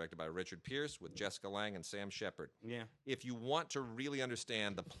Country, directed by Richard Pierce with Jessica Lange and Sam Shepard. Yeah. If you want to really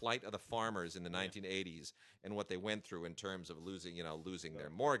understand the plight of the farmers in the 1980s and what they went through in terms of losing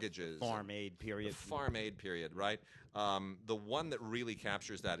their mortgages. Farm aid period. The farm aid period, right? The one that really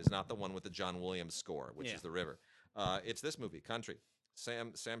captures that is not the one with the John Williams score, which is The River. It's this movie, Country.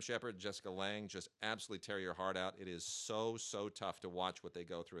 Sam Shepard, Jessica Lange, just absolutely tear your heart out. It is so tough to watch what they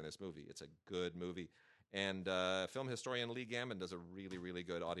go through in this movie. It's a good movie. And film historian Lee Gambon does a really, really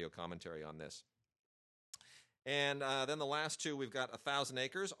good audio commentary on this. And then the last two, we've got 1,000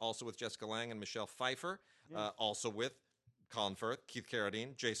 Acres, also with Jessica Lange and Michelle Pfeiffer, also with Colin Firth, Keith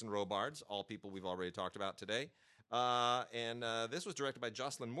Carradine, Jason Robards, all people we've already talked about today. And this was directed by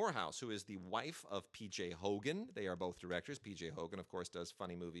Jocelyn Moorhouse, who is the wife of P.J. Hogan. They are both directors. P.J. Hogan, of course, does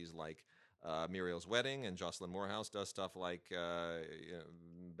funny movies like Muriel's Wedding, and Jocelyn Moorhouse does stuff like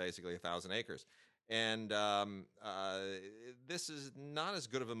basically 1,000 Acres. And this is not as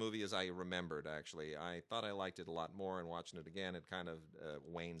good of a movie as I remembered, actually. I thought I liked it a lot more, and watching it again, it kind of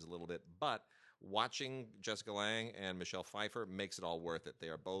wanes a little bit. But watching Jessica Lange and Michelle Pfeiffer makes it all worth it. They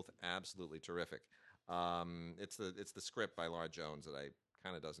are both absolutely terrific. It's the script by Laura Jones that I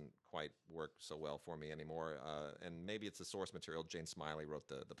kind of doesn't quite work so well for me anymore. And maybe it's the source material. Jane Smiley wrote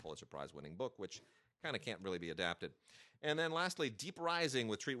the Pulitzer Prize winning book, which kind of can't really be adapted. And then lastly, Deep Rising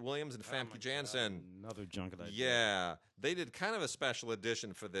with Treat Williams and Famke Janssen. Another junk that I Yeah, they did kind of a special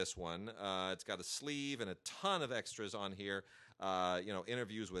edition for this one. It's got a sleeve and a ton of extras on here.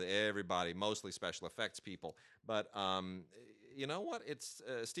 Interviews with everybody, mostly special effects people. But you know what? It's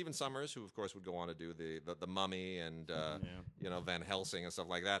Stephen Sommers, who of course would go on to do the Mummy and Van Helsing and stuff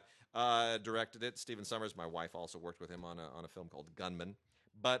like that. Directed it. Stephen Sommers, my wife, also worked with him on a film called Gunman.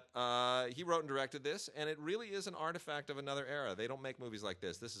 But he wrote and directed this, and it really is an artifact of another era. They don't make movies like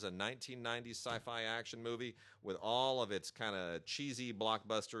this. This is a 1990s sci-fi action movie with all of its kind of cheesy,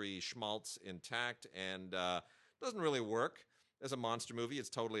 blockbustery schmaltz intact, and doesn't really work as a monster movie. It's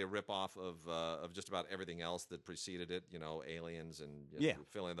totally a ripoff of just about everything else that preceded it. Aliens and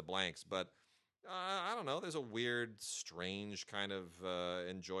fill in the blanks. But I don't know. There's a weird, strange kind of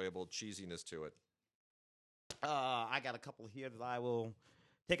enjoyable cheesiness to it. I got a couple here that I will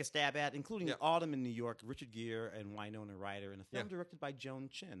take a stab at, including Autumn in New York, Richard Gere and Winona Ryder, and a film directed by Joan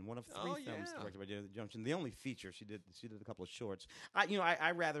Chen, one of three films directed by Joan Chen. The only feature she did a couple of shorts.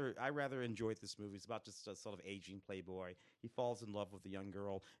 I rather enjoyed this movie. It's about just a sort of aging playboy. He falls in love with a young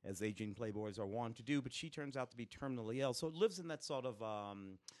girl, as aging playboys are wont to do, but she turns out to be terminally ill. So it lives in that sort of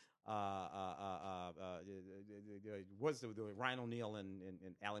was the Ryan O'Neal and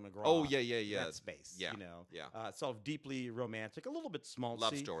Ally McGraw. Oh yeah. That space. Yeah. Sort of deeply romantic, a little bit small.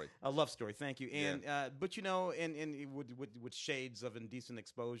 Love story. A love story. Thank you. And but and with shades of indecent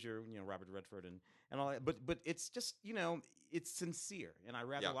exposure. Robert Redford and all that. But it's just it's sincere, and I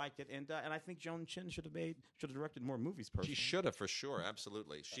rather liked it. And I think Joan Chen should have directed more movies. Personally, she should have for sure.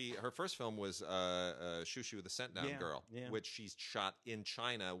 Absolutely. Her first film was Shoo Shoo the Sent Down Girl, which she shot in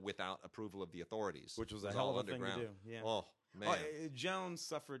China without approval of the authorities, which was a hell of a thing to do. Yeah. Oh man, Joan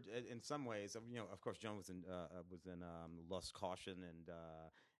suffered in some ways. Of course, Joan was in Lost Caution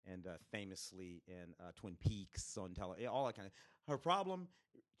and famously in Twin Peaks on television. All that kind of. Her problem,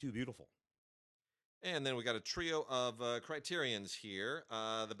 too beautiful. And then we got a trio of criterions here.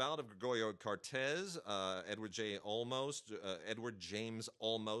 The Ballad of Gregorio Cortez, Edward James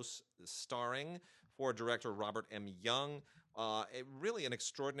Olmos starring, for director Robert M. Young. Really an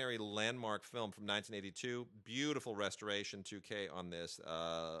extraordinary landmark film from 1982. Beautiful restoration, 2K on this.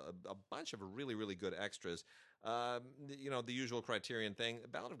 A bunch of really, really good extras. The usual criterion thing.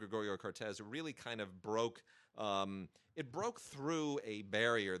 Ballad of Gregorio Cortez really kind of broke through a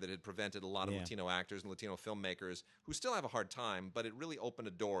barrier that had prevented a lot of Latino actors and Latino filmmakers who still have a hard time, but it really opened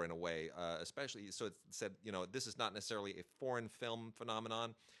a door in a way, especially so it said, this is not necessarily a foreign film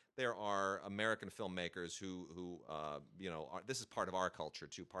phenomenon. There are American filmmakers who this is part of our culture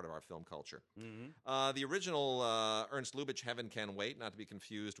too, part of our film culture. Mm-hmm. The original Ernst Lubitsch, Heaven Can Wait, not to be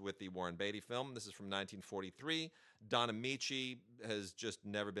confused with the Warren Beatty film. This is from 1943. Don Amici has just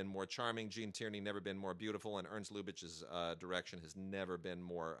never been more charming. Gene Tierney never been more beautiful, and Ernst Lubitsch's direction has never been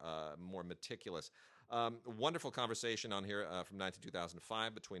more meticulous. Wonderful conversation on here from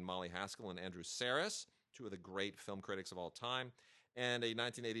 2005 between Molly Haskell and Andrew Sarris, two of the great film critics of all time. And a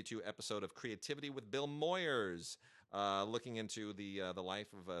 1982 episode of Creativity with Bill Moyers, looking into the life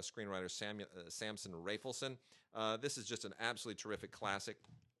of screenwriter Samson Rafelson. This is just an absolutely terrific classic.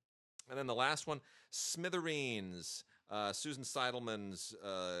 And then the last one, Smithereens, Susan Seidelman's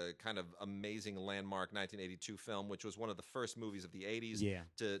kind of amazing landmark 1982 film, which was one of the first movies of the 80s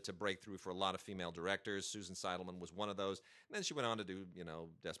to break through for a lot of female directors. Susan Seidelman was one of those. And then she went on to do,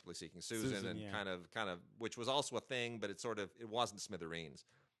 Desperately Seeking Susan and kind of, which was also a thing, but it wasn't Smithereens.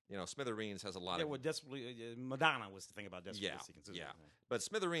 Smithereens has a lot of... Madonna was the thing about Desperately Seeking Susan. Yeah, but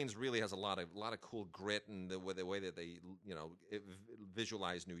Smithereens really has a lot of cool grit and the way that they,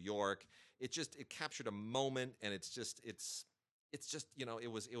 visualize New York. It captured a moment, and it's just it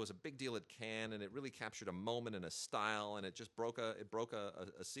was a big deal at Cannes, and it really captured a moment and a style, and it just broke a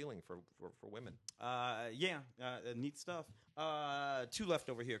ceiling for women. Neat stuff. Two left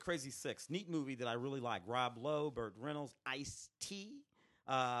over here. Crazy Six, neat movie that I really like. Rob Lowe, Burt Reynolds, Ice-T.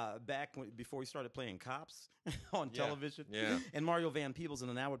 Before he started playing cops on television, and Mario Van Peebles in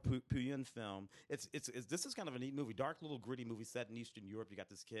an Howard Puyun film. This is kind of a neat movie, dark little gritty movie set in Eastern Europe. You got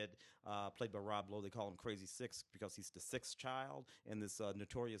this kid played by Rob Lowe. They call him Crazy Six because he's the sixth child in this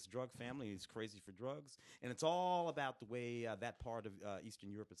notorious drug family. He's crazy for drugs, and it's all about the way that part of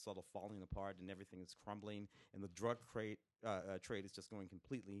Eastern Europe is sort of falling apart and everything is crumbling, and the drug trade is just going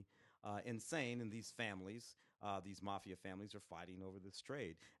completely insane in these families. These mafia families are fighting over this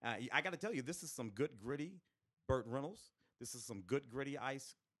trade. I got to tell you, this is some good gritty Burt Reynolds. This is some good gritty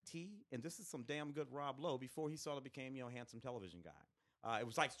Ice-T, and this is some damn good Rob Lowe before he sort of became handsome television guy. It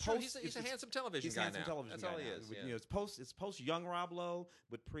was like Sure, he's a handsome television he's guy handsome now. television That's guy all he now. is. With, Yeah. it's post young Rob Lowe,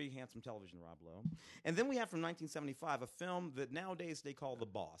 but pre handsome television Rob Lowe. And then we have from 1975 a film that nowadays they call The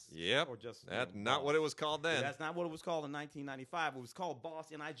Boss. Yep. Or just That's you know, not Boss. what it was called then. That's not what it was called in 1995. It was called Boss,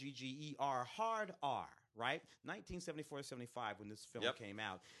 Nigger, hard R. Right, 1974-75 when this film came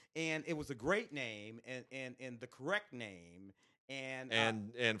out, and it was a great name and the correct name.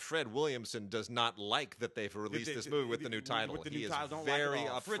 And Fred Williamson does not like that they've released this movie with the new title. With the He new is title, don't very like it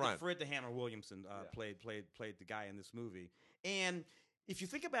at all. upfront. Fred the Hammer Williamson played the guy in this movie. And if you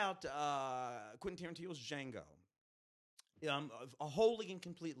think about Quentin Tarantino's Django, wholly and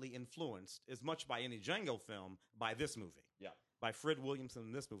completely influenced as much by any Django film by this movie. Yeah. By Fred Williamson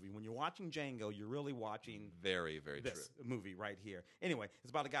in this movie. When you're watching Django, you're really watching very, very this true movie right here. Anyway,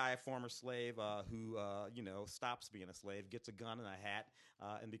 it's about a guy, a former slave, who stops being a slave, gets a gun and a hat,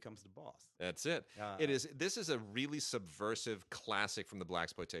 and becomes the boss. That's it. This is a really subversive classic from the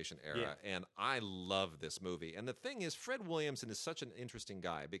blaxploitation era, and I love this movie. And the thing is, Fred Williamson is such an interesting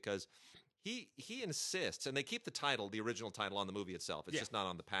guy because he insists, and they keep the original title on the movie itself. It's just not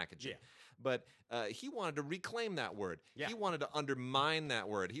on the packaging. Yeah. But he wanted to reclaim that word. Yeah. He wanted to undermine that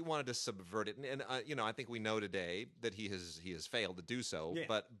word. He wanted to subvert it. And I think we know today that he has failed to do so.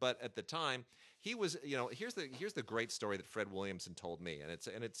 Yeah. But at the time, he was. Here's the great story that Fred Williamson told me, and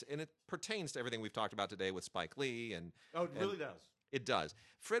it pertains to everything we've talked about today with Spike Lee and. Oh, it really does. It does.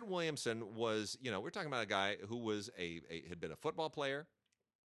 Fred Williamson was. We're talking about a guy who was had been a football player.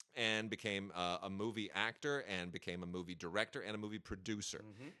 And became a movie actor, and became a movie director, and a movie producer.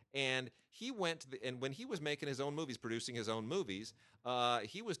 Mm-hmm. And he went and when he was making his own movies, producing his own movies,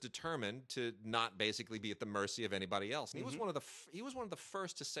 he was determined to not basically be at the mercy of anybody else. And he was one of the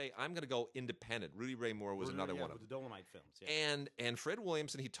first to say, "I'm going to go independent." Rudy Ray Moore was another one of them. With the Dolomite films. Yeah. And Fred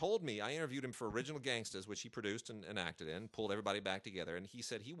Williamson, he told me, I interviewed him for Original Gangsters, which he produced and acted in, pulled everybody back together, and he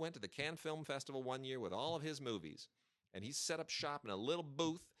said he went to the Cannes Film Festival one year with all of his movies, and he set up shop in a little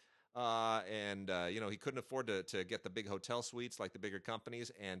booth. He couldn't afford to get the big hotel suites like the bigger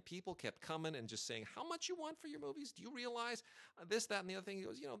companies, and people kept coming and just saying, "How much you want for your movies? Do you realize this, that, and the other thing?" He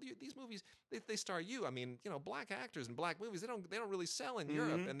goes, "These movies, they star you. I mean, black actors and black movies, they don't really sell in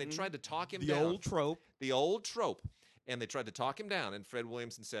Europe." And they tried to talk him down. The old trope. And they tried to talk him down, and Fred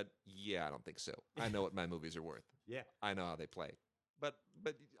Williamson said, "Yeah, I don't think so. I know what my movies are worth. Yeah, I know how they play." But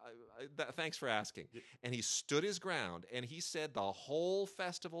thanks for asking. And he stood his ground, and he said the whole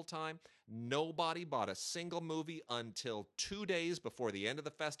festival time, nobody bought a single movie until 2 days before the end of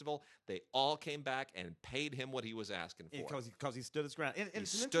the festival. They all came back and paid him what he was asking for. Because he stood his ground. And he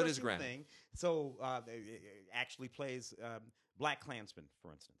it's stood his ground. Thing. So it actually plays Black Klansman,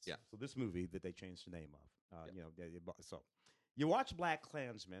 for instance. Yeah. So this movie that they changed the name of. So you watch Black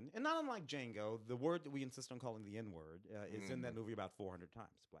Klansman, and not unlike Django, the word that we insist on calling the N-word is in that movie about 400 times,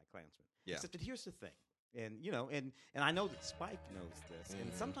 Black Klansman. Yeah. Except that here's the thing. And and I know that Spike knows this,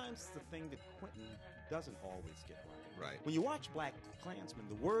 and sometimes it's the thing that Quentin doesn't always get right. Right. When you watch Black Klansman,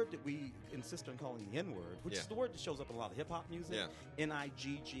 the word that we insist on calling the N-word, which is the word that shows up in a lot of hip-hop music,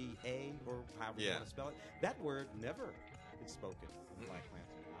 Nigga, or however you want to spell it, that word never is spoken in Black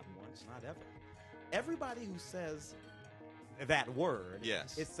Klansman. Not once, not ever. Everybody who says that word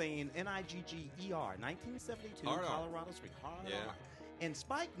is saying Nigger, 1972, Colorado Springs, hard R. And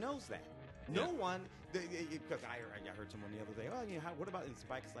Spike knows that. No one, because I heard someone the other day, what about, and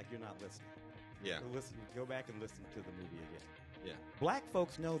Spike's like, "You're not listening." Yeah. Go back and listen to the movie again. Yeah. Black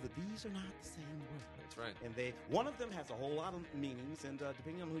folks know that these are not the same words. That's right. And one of them has a whole lot of meanings, and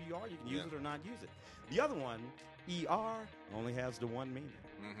depending on who you are, you can use it or not use it. The other one, ER, only has the one meaning.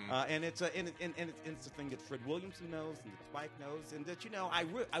 Mm-hmm. And it's the thing that Fred Williamson knows, and that Spike knows, and that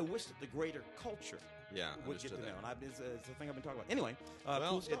I wish that the greater culture would get to know. And it's the thing I've been talking about. Anyway,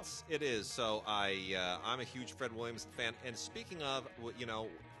 cool stuff. It is. So I'm a huge Fred Williamson fan. And speaking of,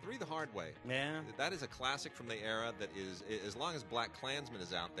 Three the Hard Way. Yeah. That is a classic from the era that is, as long as Black Klansman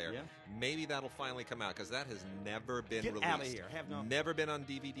is out there, maybe that'll finally come out, because that has never been released. Get out of here. Never been on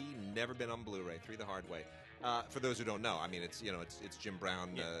DVD, never been on Blu-ray. Three the Hard Way. For those who don't know, I mean, it's Jim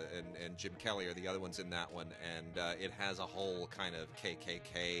Brown and Jim Kelly are the other ones in that one, and it has a whole kind of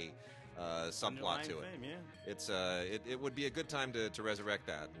KKK subplot to it. Fame, It would be a good time to resurrect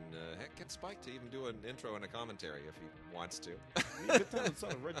that, and heck, get Spike to even do an intro and a commentary if he wants to. Good time to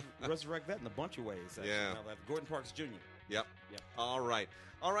resurrect that in a bunch of ways. Actually. Yeah, Gordon Parks Jr. Yep. All right.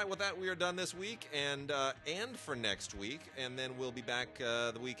 With that, we are done this week and for next week, and then we'll be back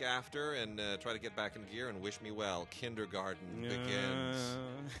the week after and try to get back in gear. And wish me well. Kindergarten begins.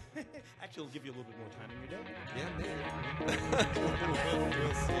 Actually, it'll give you a little bit more time in your day. Yeah, maybe.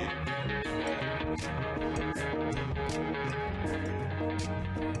 We'll see.